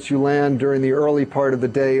of flights you land during the early part of the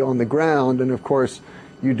day on the ground, and of course,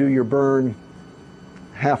 you do your burn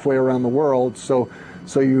halfway around the world. So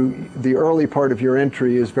the early part of your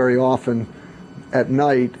entry is very often at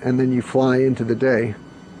night, and then you fly into the day.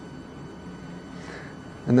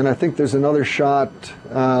 And then I think there's another shot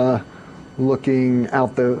looking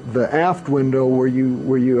out the aft window where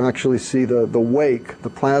you actually see the wake, the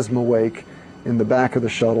plasma wake, in the back of the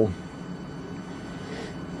shuttle.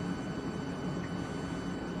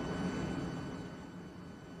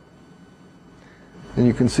 And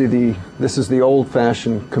you can see this is the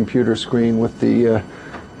old-fashioned computer screen with the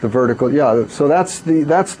vertical. Yeah, so that's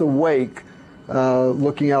the wake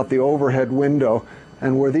looking out the overhead window.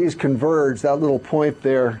 And where these converge, that little point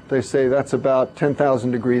there, they say that's about 10,000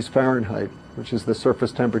 degrees Fahrenheit, which is the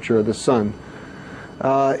surface temperature of the sun.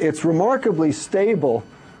 It's remarkably stable,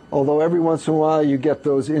 although every once in a while you get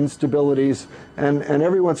those instabilities, and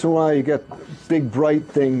every once in a while you get big bright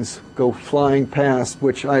things go flying past,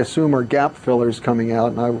 which I assume are gap fillers coming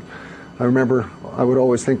out. And I remember I would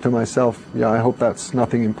always think to myself, yeah, I hope that's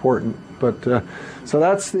nothing important. But so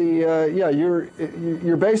that's the yeah,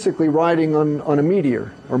 you're basically riding on a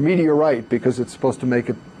meteor or meteorite, because it's supposed to make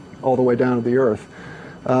it all the way down to the Earth.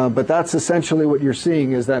 But that's essentially what you're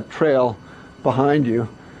seeing, is that trail behind you.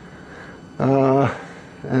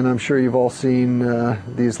 And I'm sure you've all seen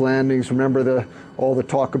these landings. Remember all the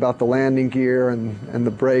talk about the landing gear and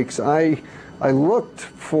the brakes. I looked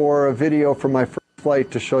for a video from my first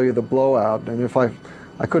flight to show you the blowout, and if I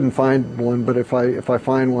couldn't find one, but if I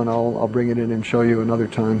find one, I'll bring it in and show you another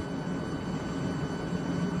time.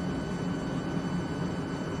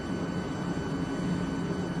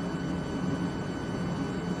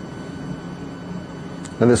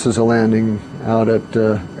 And this is a landing out at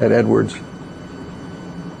Edwards. Have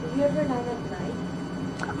you ever landed at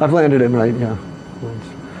night? I've landed at night, yeah.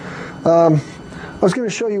 I was going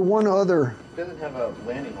to show you one other. It doesn't have a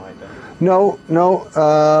landing light, does it? No.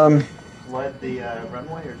 Light the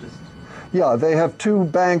runway, or just? Yeah, they have two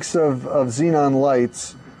banks of xenon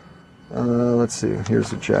lights. Let's see,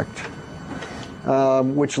 here's it checked.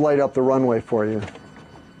 Which light up the runway for you.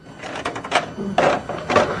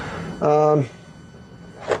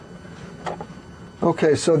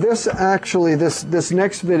 Okay, so this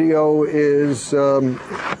next video is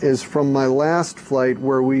from my last flight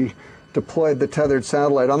where we deployed the tethered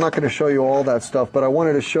satellite. I'm not going to show you all that stuff, but I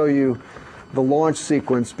wanted to show you the launch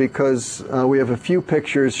sequence, because we have a few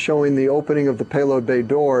pictures showing the opening of the payload bay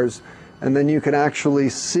doors, and then you can actually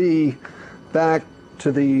see back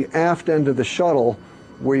to the aft end of the shuttle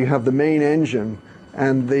where you have the main engine.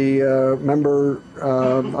 And remember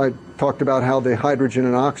I talked about how the hydrogen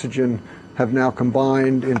and oxygen have now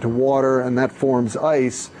combined into water, and that forms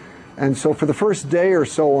ice. And so for the first day or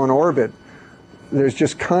so on orbit, there's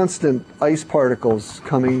just constant ice particles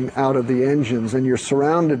coming out of the engines, and you're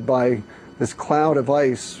surrounded by this cloud of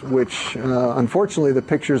ice, which unfortunately the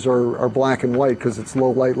pictures are black and white because it's low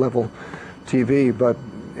light level TV, but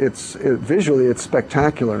visually it's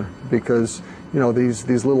spectacular, because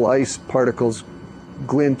these little ice particles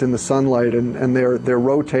glint in the sunlight, and they're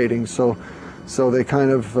rotating, so they kind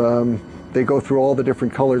of they go through all the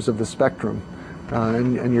different colors of the spectrum,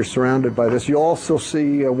 and you're surrounded by this. You also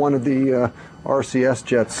see one of the RCS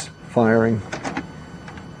jets firing.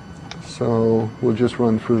 So we'll just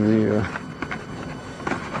run through the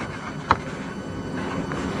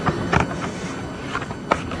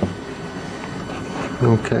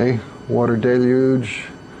okay, water deluge,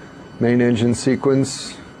 main engine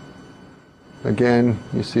sequence. Again,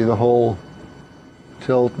 you see the whole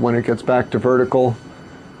tilt. When it gets back to vertical,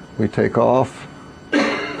 we take off.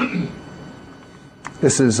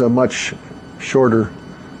 This is a much shorter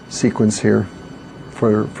sequence here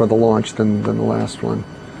for the launch than the last one.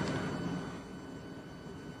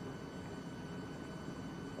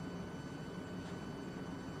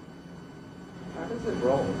 How does it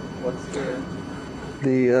roll? What's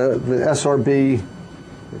the SRB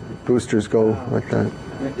boosters go like that.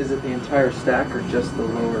 Is it the entire stack or just the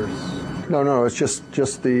lowers? No, it's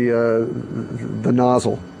just the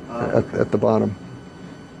nozzle at the bottom.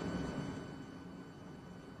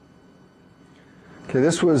 Okay,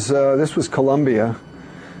 this was Columbia.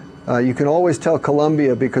 You can always tell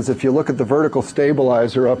Columbia because if you look at the vertical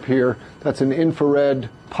stabilizer up here, that's an infrared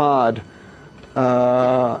pod.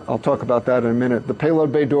 I'll talk about that in a minute. The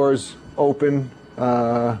payload bay doors open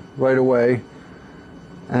right away,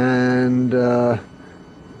 and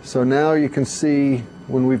so now you can see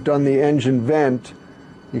when we've done the engine vent,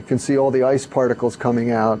 you can see all the ice particles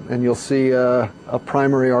coming out, and you'll see a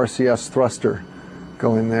primary RCS thruster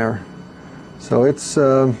go in there. So it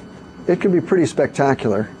can be pretty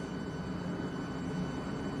spectacular.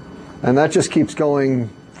 And that just keeps going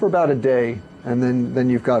for about a day, and then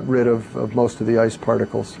you've got rid of most of the ice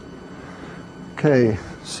particles. Okay,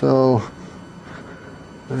 so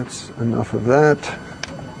that's enough of that.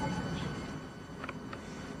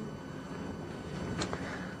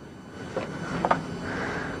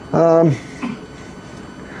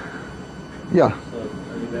 Yeah.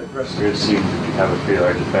 That thruster seemed to have a pretty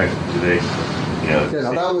large effect. Do they,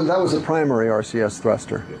 Yeah, no, that was a primary RCS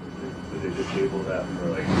thruster. Did they disable that for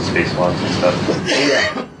like spacewalks and stuff?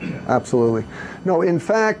 Yeah, absolutely. No, in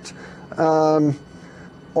fact, all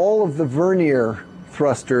of the vernier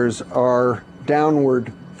thrusters are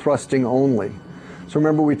downward thrusting only. So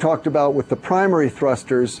remember we talked about with the primary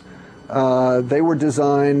thrusters, they were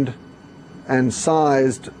designed and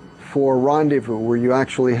sized for rendezvous, where you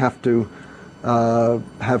actually have to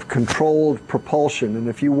have controlled propulsion. And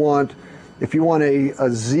if you want a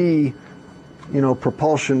Z,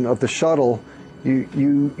 propulsion of the shuttle,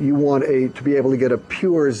 you want to be able to get a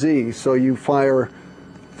pure Z. So you fire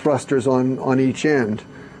thrusters on each end,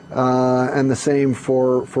 and the same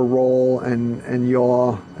for roll and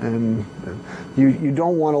yaw. And you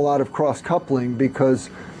don't want a lot of cross coupling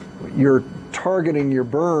because you're targeting your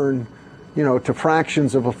burn to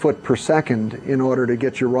fractions of a foot per second in order to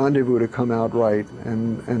get your rendezvous to come out right.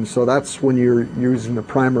 And so that's when you're using the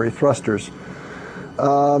primary thrusters.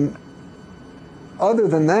 Other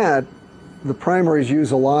than that, the primaries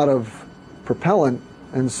use a lot of propellant,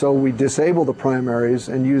 and so we disable the primaries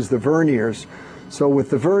and use the verniers. So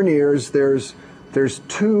with the verniers, there's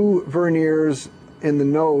two verniers in the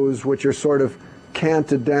nose which are sort of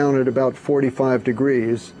canted down at about 45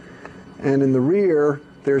 degrees. And in the rear,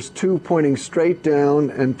 there's two pointing straight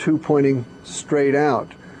down and two pointing straight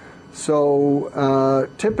out. So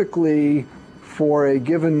typically for a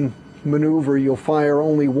given maneuver, you'll fire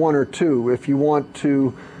only one or two. If you want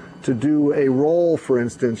to do a roll, for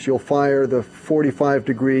instance, you'll fire the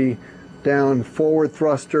 45-degree down forward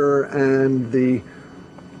thruster and the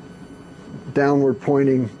downward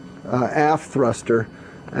pointing aft thruster.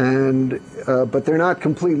 And but they're not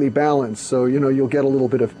completely balanced, so you'll get a little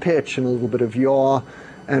bit of pitch and a little bit of yaw.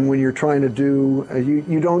 And when you're trying to do,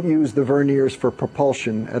 you don't use the verniers for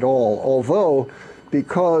propulsion at all. Although,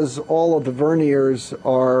 because all of the verniers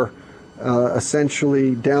are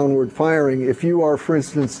essentially downward firing, if you are, for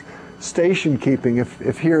instance, station keeping,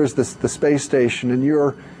 if here's the space station and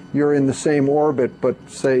you're in the same orbit, but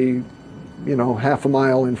say, half a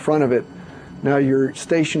mile in front of it, now you're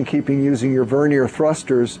station keeping using your vernier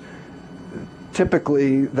thrusters,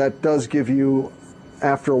 typically that does give you,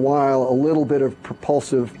 after a while, a little bit of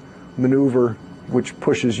propulsive maneuver which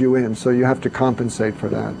pushes you in, so you have to compensate for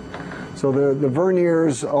that. So the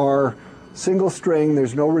verniers are single string,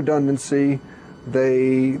 there's no redundancy,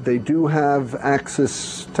 they do have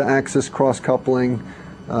axis to axis cross coupling,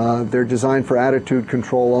 they're designed for attitude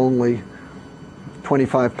control only,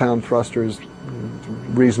 25-pound thrusters,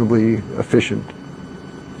 reasonably efficient.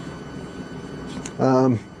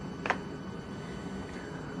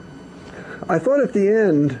 I thought at the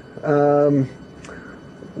end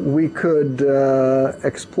we could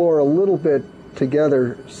explore a little bit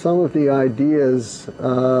together some of the ideas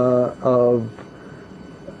of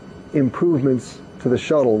improvements to the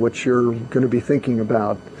shuttle, which you're going to be thinking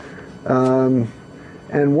about.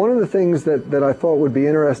 And one of the things that I thought would be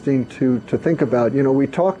interesting to think about, we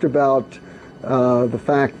talked about the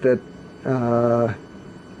fact that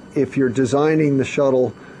if you're designing the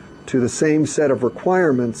shuttle to the same set of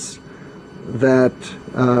requirements that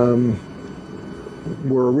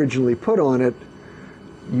were originally put on it,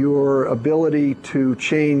 your ability to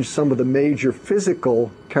change some of the major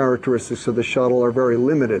physical characteristics of the shuttle are very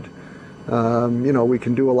limited. We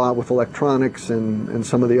can do a lot with electronics and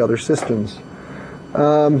some of the other systems.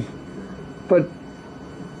 But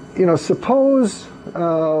suppose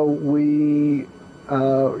the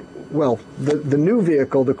new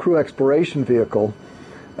vehicle, the crew exploration vehicle,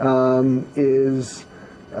 is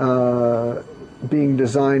being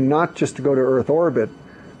designed not just to go to Earth orbit,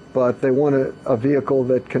 but they want a vehicle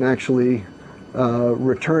that can actually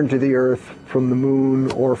return to the Earth from the Moon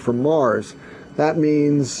or from Mars. That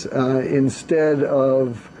means instead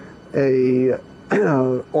of a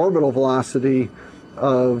orbital velocity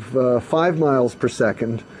of 5 miles per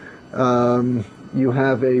second, you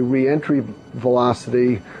have a re-entry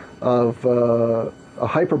velocity of a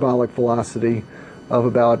hyperbolic velocity of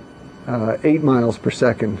about 8 miles per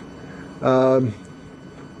second.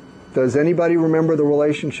 Does anybody remember the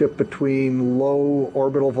relationship between low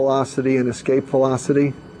orbital velocity and escape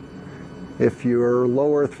velocity? If your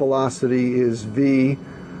low Earth velocity is v,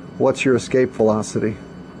 what's your escape velocity?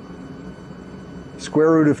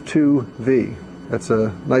 Square root of 2v. That's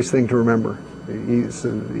a nice thing to remember. It's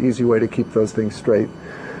an easy way to keep those things straight.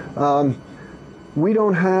 We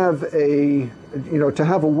don't have to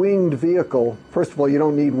have a winged vehicle, first of all, you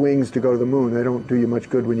don't need wings to go to the moon. They don't do you much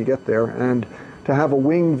good when you get there. And to have a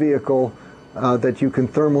winged vehicle that you can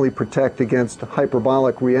thermally protect against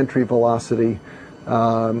hyperbolic re-entry velocity,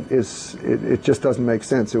 it just doesn't make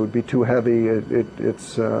sense. It would be too heavy. We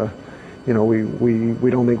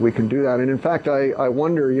don't think we can do that. And in fact, I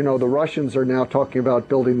wonder, the Russians are now talking about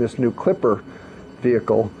building this new Clipper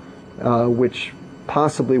vehicle, which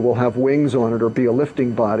possibly will have wings on it or be a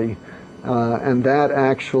lifting body. And that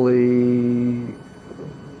actually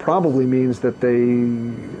probably means that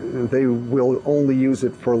they will only use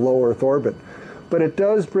it for low Earth orbit. But it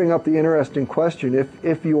does bring up the interesting question,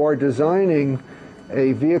 if you are designing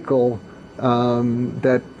a vehicle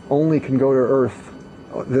that only can go to Earth,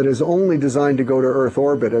 that is only designed to go to Earth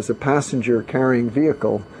orbit as a passenger carrying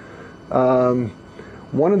vehicle,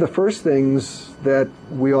 one of the first things that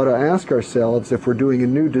we ought to ask ourselves if we're doing a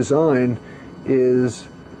new design is,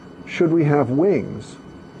 should we have wings?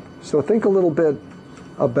 So think a little bit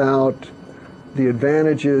about the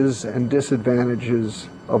advantages and disadvantages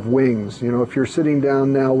of wings. If you're sitting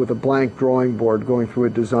down now with a blank drawing board going through a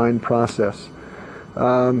design process,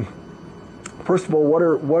 first of all, what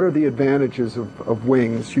are the advantages of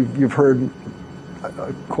wings? You've heard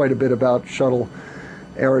quite a bit about shuttle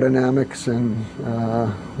aerodynamics, and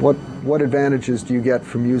what advantages do you get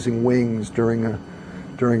from using wings during a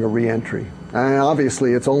re-entry? And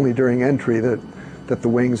obviously, it's only during entry that the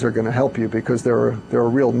wings are going to help you, because they're a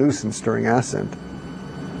real nuisance during ascent.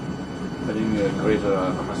 Having a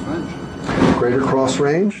greater cross range. Greater cross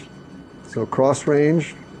range. So cross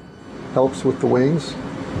range helps with the wings.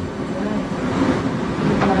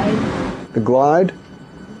 The glide.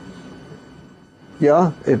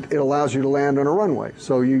 Yeah, it allows you to land on a runway.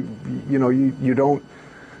 So you don't,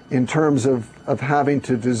 in terms of having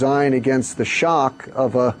to design against the shock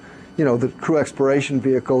of the crew exploration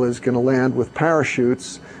vehicle is going to land with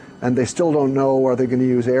parachutes, and they still don't know, are they going to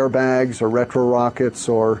use airbags or retro rockets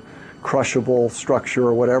or crushable structure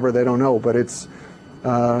or whatever. They don't know, but it's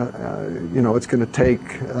it's going to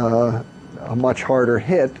take a much harder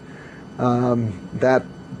hit that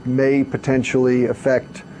may potentially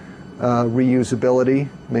affect reusability,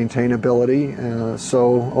 maintainability.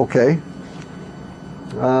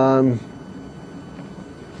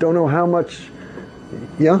 Don't know how much.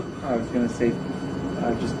 Yeah? I was going to say,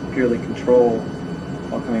 just purely control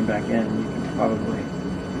while coming back in, you can probably,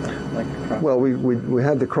 cross. Well, we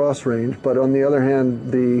had the cross range, but on the other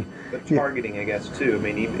hand, the targeting, I guess, too. I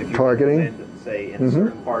mean, even if you targeting, land, say, in a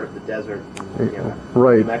certain part of the desert,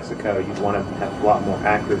 right, New Mexico, you'd want to have a lot more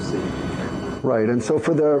accuracy. Right, and so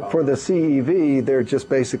for the CEV, they're just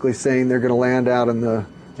basically saying they're going to land out in the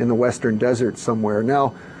western desert somewhere.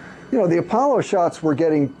 Now, the Apollo shots were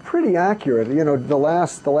getting pretty accurate. The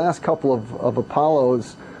last couple of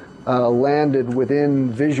Apollos landed within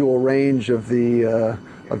visual range of the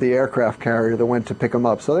aircraft carrier that went to pick them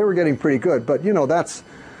up. So they were getting pretty good. But that's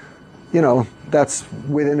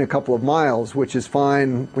within a couple of miles, which is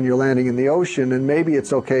fine when you're landing in the ocean, and maybe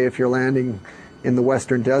it's okay if you're landing in the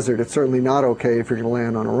western desert. It's certainly not okay if you're going to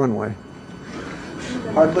land on a runway.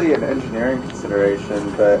 hardly an engineering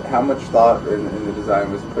consideration, but how much thought in the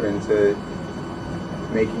design was put into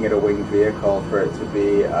making it a winged vehicle for it to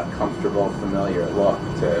be a comfortable, familiar look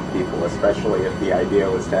to people, especially if the idea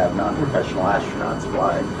was to have non-professional astronauts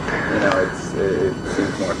fly. You know, it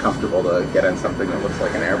seems more comfortable to get in something that looks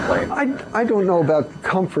like an airplane. I don't know about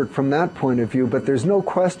comfort from that point of view, but there's no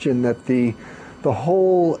question that the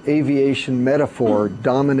whole aviation metaphor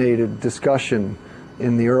dominated discussion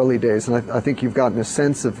in the early days, and I think you've gotten a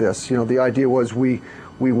sense of this. You know, the idea was we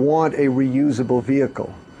want a reusable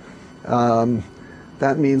vehicle.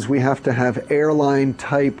 That means we have to have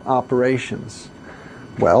airline-type operations.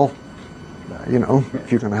 Well, you know,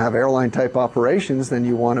 if you're going to have airline-type operations, then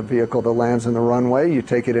you want a vehicle that lands on the runway, you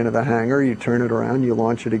take it into the hangar, you turn it around, you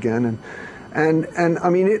launch it again. And I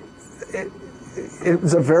mean, it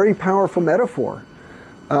was a very powerful metaphor.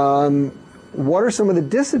 What are some of the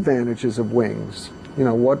disadvantages of wings? You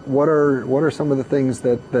know, what are some of the things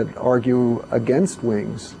that argue against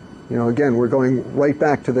wings? You know, again, we're going right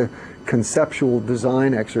back to the conceptual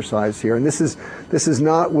design exercise here, and this is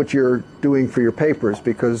not what you're doing for your papers,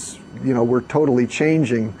 because, you know, we're totally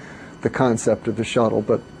changing the concept of the shuttle.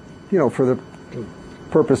 But, you know, for the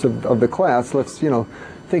purpose of the class, let's, you know,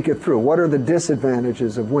 think it through. What are the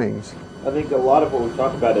disadvantages of wings? I think a lot of what we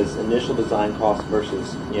talk about is initial design costs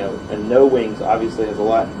versus, you know, and no wings obviously has a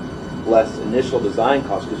lot less initial design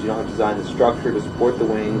costs because you don't have to design the structure to support the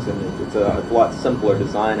wings, and it's a lot simpler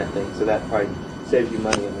design, I think. So that probably saves you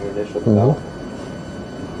money in your initial development.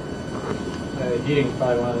 Heating is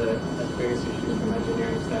probably one of the biggest issues from an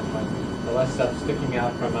engineering standpoint. The less stuff sticking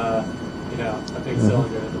out from a big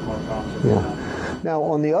cylinder, the more problems. Yeah. Now,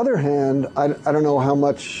 on the other hand, I don't know how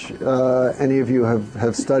much any of you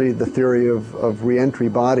have studied the theory of reentry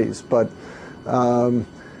bodies, but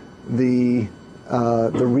the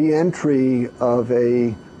reentry of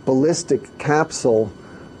a ballistic capsule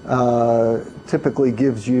typically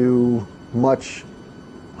gives you much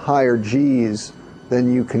higher G's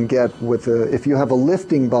than you can get with if you have a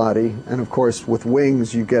lifting body, and of course with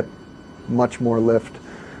wings you get much more lift.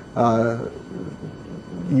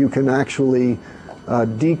 You can actually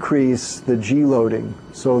decrease the G loading,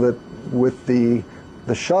 so that with the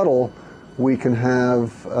shuttle we can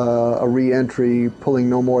have a re-entry pulling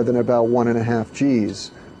no more than about 1.5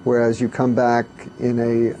 G's, whereas you come back in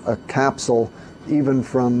a capsule, even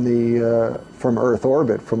from from Earth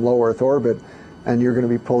orbit, from low Earth orbit, and you're going to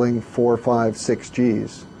be pulling 4, 5, 6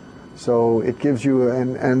 G's. So it gives you,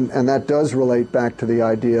 and that does relate back to the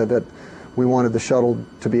idea that we wanted the shuttle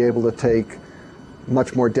to be able to take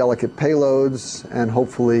much more delicate payloads and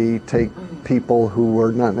hopefully take people who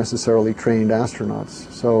were not necessarily trained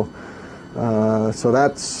astronauts. So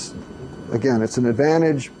that's, again, it's an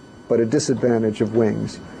advantage, but a disadvantage of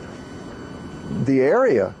wings. The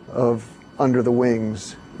area of under the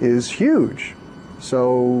wings is huge.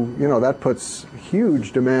 So, you know, that puts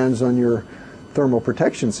huge demands on your thermal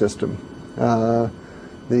protection system.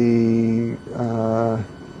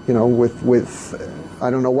 You know, with I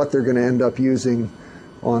don't know what they're going to end up using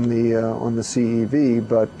on the CEV,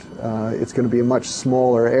 but it's going to be a much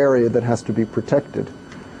smaller area that has to be protected.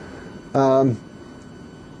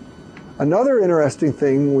 Another interesting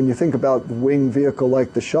thing when you think about a winged vehicle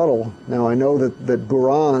like the shuttle, now I know that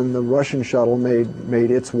Buran, the Russian shuttle,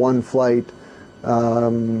 made its one flight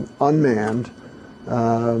unmanned.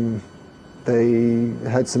 They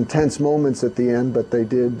had some tense moments at the end, but they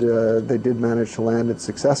did manage to land it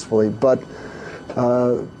successfully. But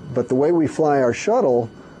the way we fly our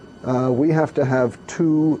shuttle, we have to have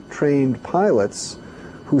 2 trained pilots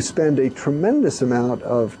who spend a tremendous amount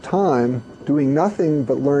of time doing nothing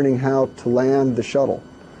but learning how to land the shuttle.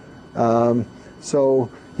 So,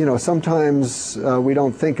 you know, sometimes we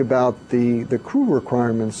don't think about the crew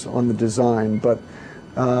requirements on the design, but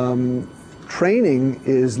training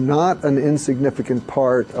is not an insignificant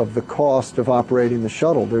part of the cost of operating the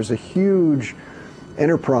shuttle. There's a huge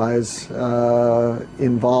enterprise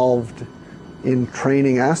involved in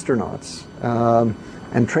training astronauts.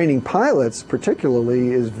 And training pilots particularly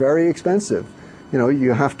is very expensive. You know,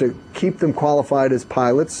 you have to keep them qualified as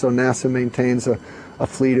pilots, so NASA maintains a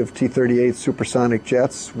fleet of T-38 supersonic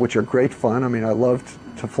jets, which are great fun. I mean, I loved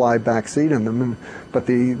to fly backseat in them, but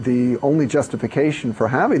the only justification for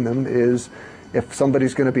having them is if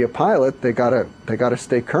somebody's going to be a pilot, they gotta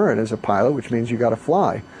stay current as a pilot, which means you got to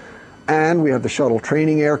fly. And we have the shuttle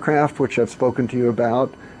training aircraft, which I've spoken to you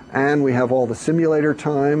about, and we have all the simulator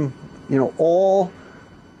time, you know, all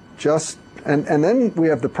just, and then we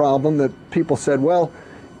have the problem that people said, well,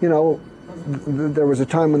 you know, there was a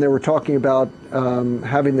time when they were talking about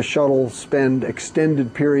having the shuttle spend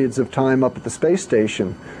extended periods of time up at the space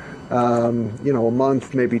station. a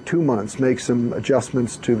month, maybe 2 months, make some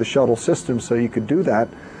adjustments to the shuttle system so you could do that.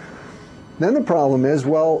 Then the problem is,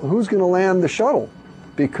 well, who's going to land the shuttle?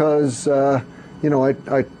 Because, I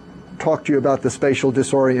talked to you about the spatial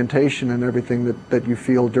disorientation and everything that you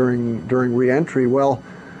feel during re-entry. Well,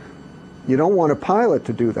 you don't want a pilot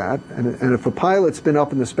to do that. And if a pilot's been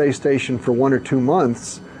up in the space station for 1 or 2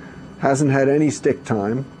 months, hasn't had any stick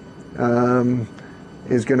time,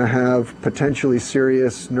 is going to have potentially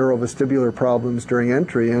serious neurovestibular problems during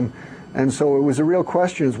entry. And so it was a real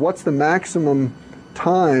question, is what's the maximum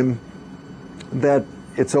time that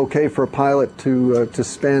it's okay for a pilot to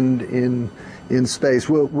spend in space?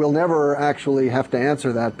 We'll never actually have to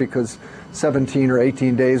answer that, because 17 or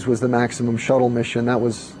 18 days was the maximum shuttle mission. That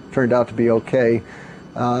turned out to be okay.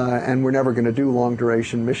 And we're never going to do long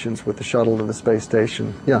duration missions with the shuttle to the space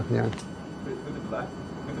station. Yeah. With the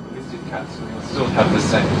ballistic capsule, you'll still have the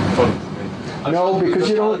same problems. No, because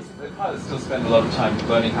you don't. The pilots still spend a lot of time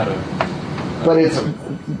learning how to. But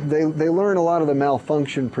they learn a lot of the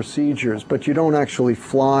malfunction procedures, but you don't actually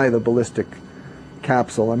fly the ballistic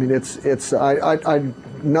capsule. I mean, I'm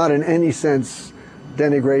not in any sense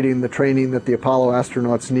denigrating the training that the Apollo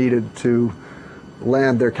astronauts needed to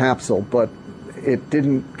land their capsule, but it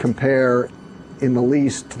didn't compare in the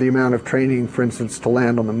least to the amount of training, for instance, to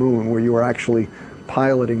land on the moon, where you were actually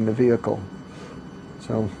piloting the vehicle.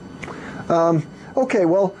 So, okay,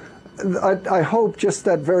 well, I hope just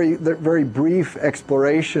that very brief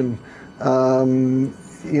exploration, will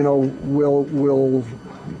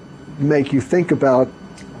make you think about,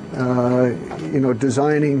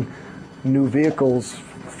 designing new vehicles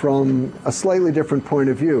from a slightly different point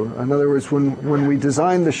of view. In other words, when we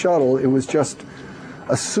designed the shuttle, it was just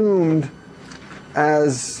assumed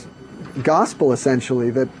as gospel, essentially,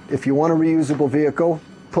 that if you want a reusable vehicle,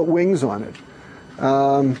 put wings on it.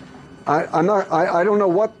 I don't know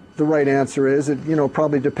what the right answer is. It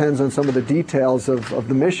probably depends on some of the details of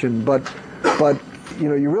the mission, but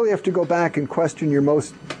you really have to go back and question your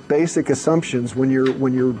most basic assumptions when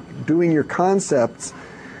you're doing your concepts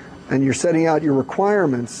and you're setting out your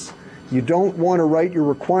requirements. You don't want to write your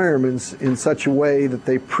requirements in such a way that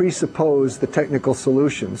they presuppose the technical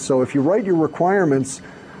solution. So if you write your requirements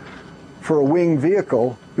for a winged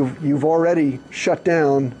vehicle, you've already shut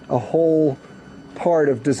down a whole part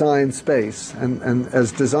of design space, and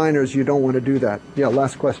as designers you don't want to do that. Yeah,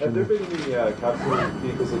 last question. Have there been any capsule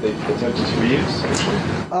vehicles that they've attempted to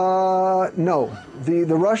reuse? No.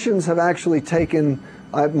 The Russians have actually taken,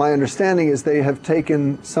 my understanding is they have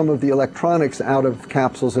taken some of the electronics out of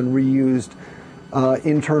capsules and reused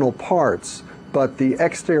internal parts, but the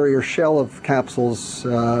exterior shell of capsules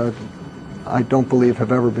I don't believe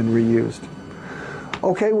have ever been reused.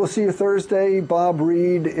 Okay, we'll see you Thursday. Bob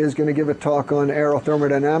Reed is going to give a talk on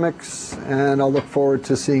aerothermodynamics, and I'll look forward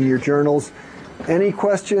to seeing your journals. Any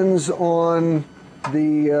questions on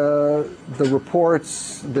the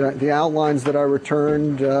reports, the outlines that I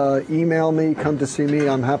returned, email me, come to see me.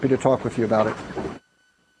 I'm happy to talk with you about it.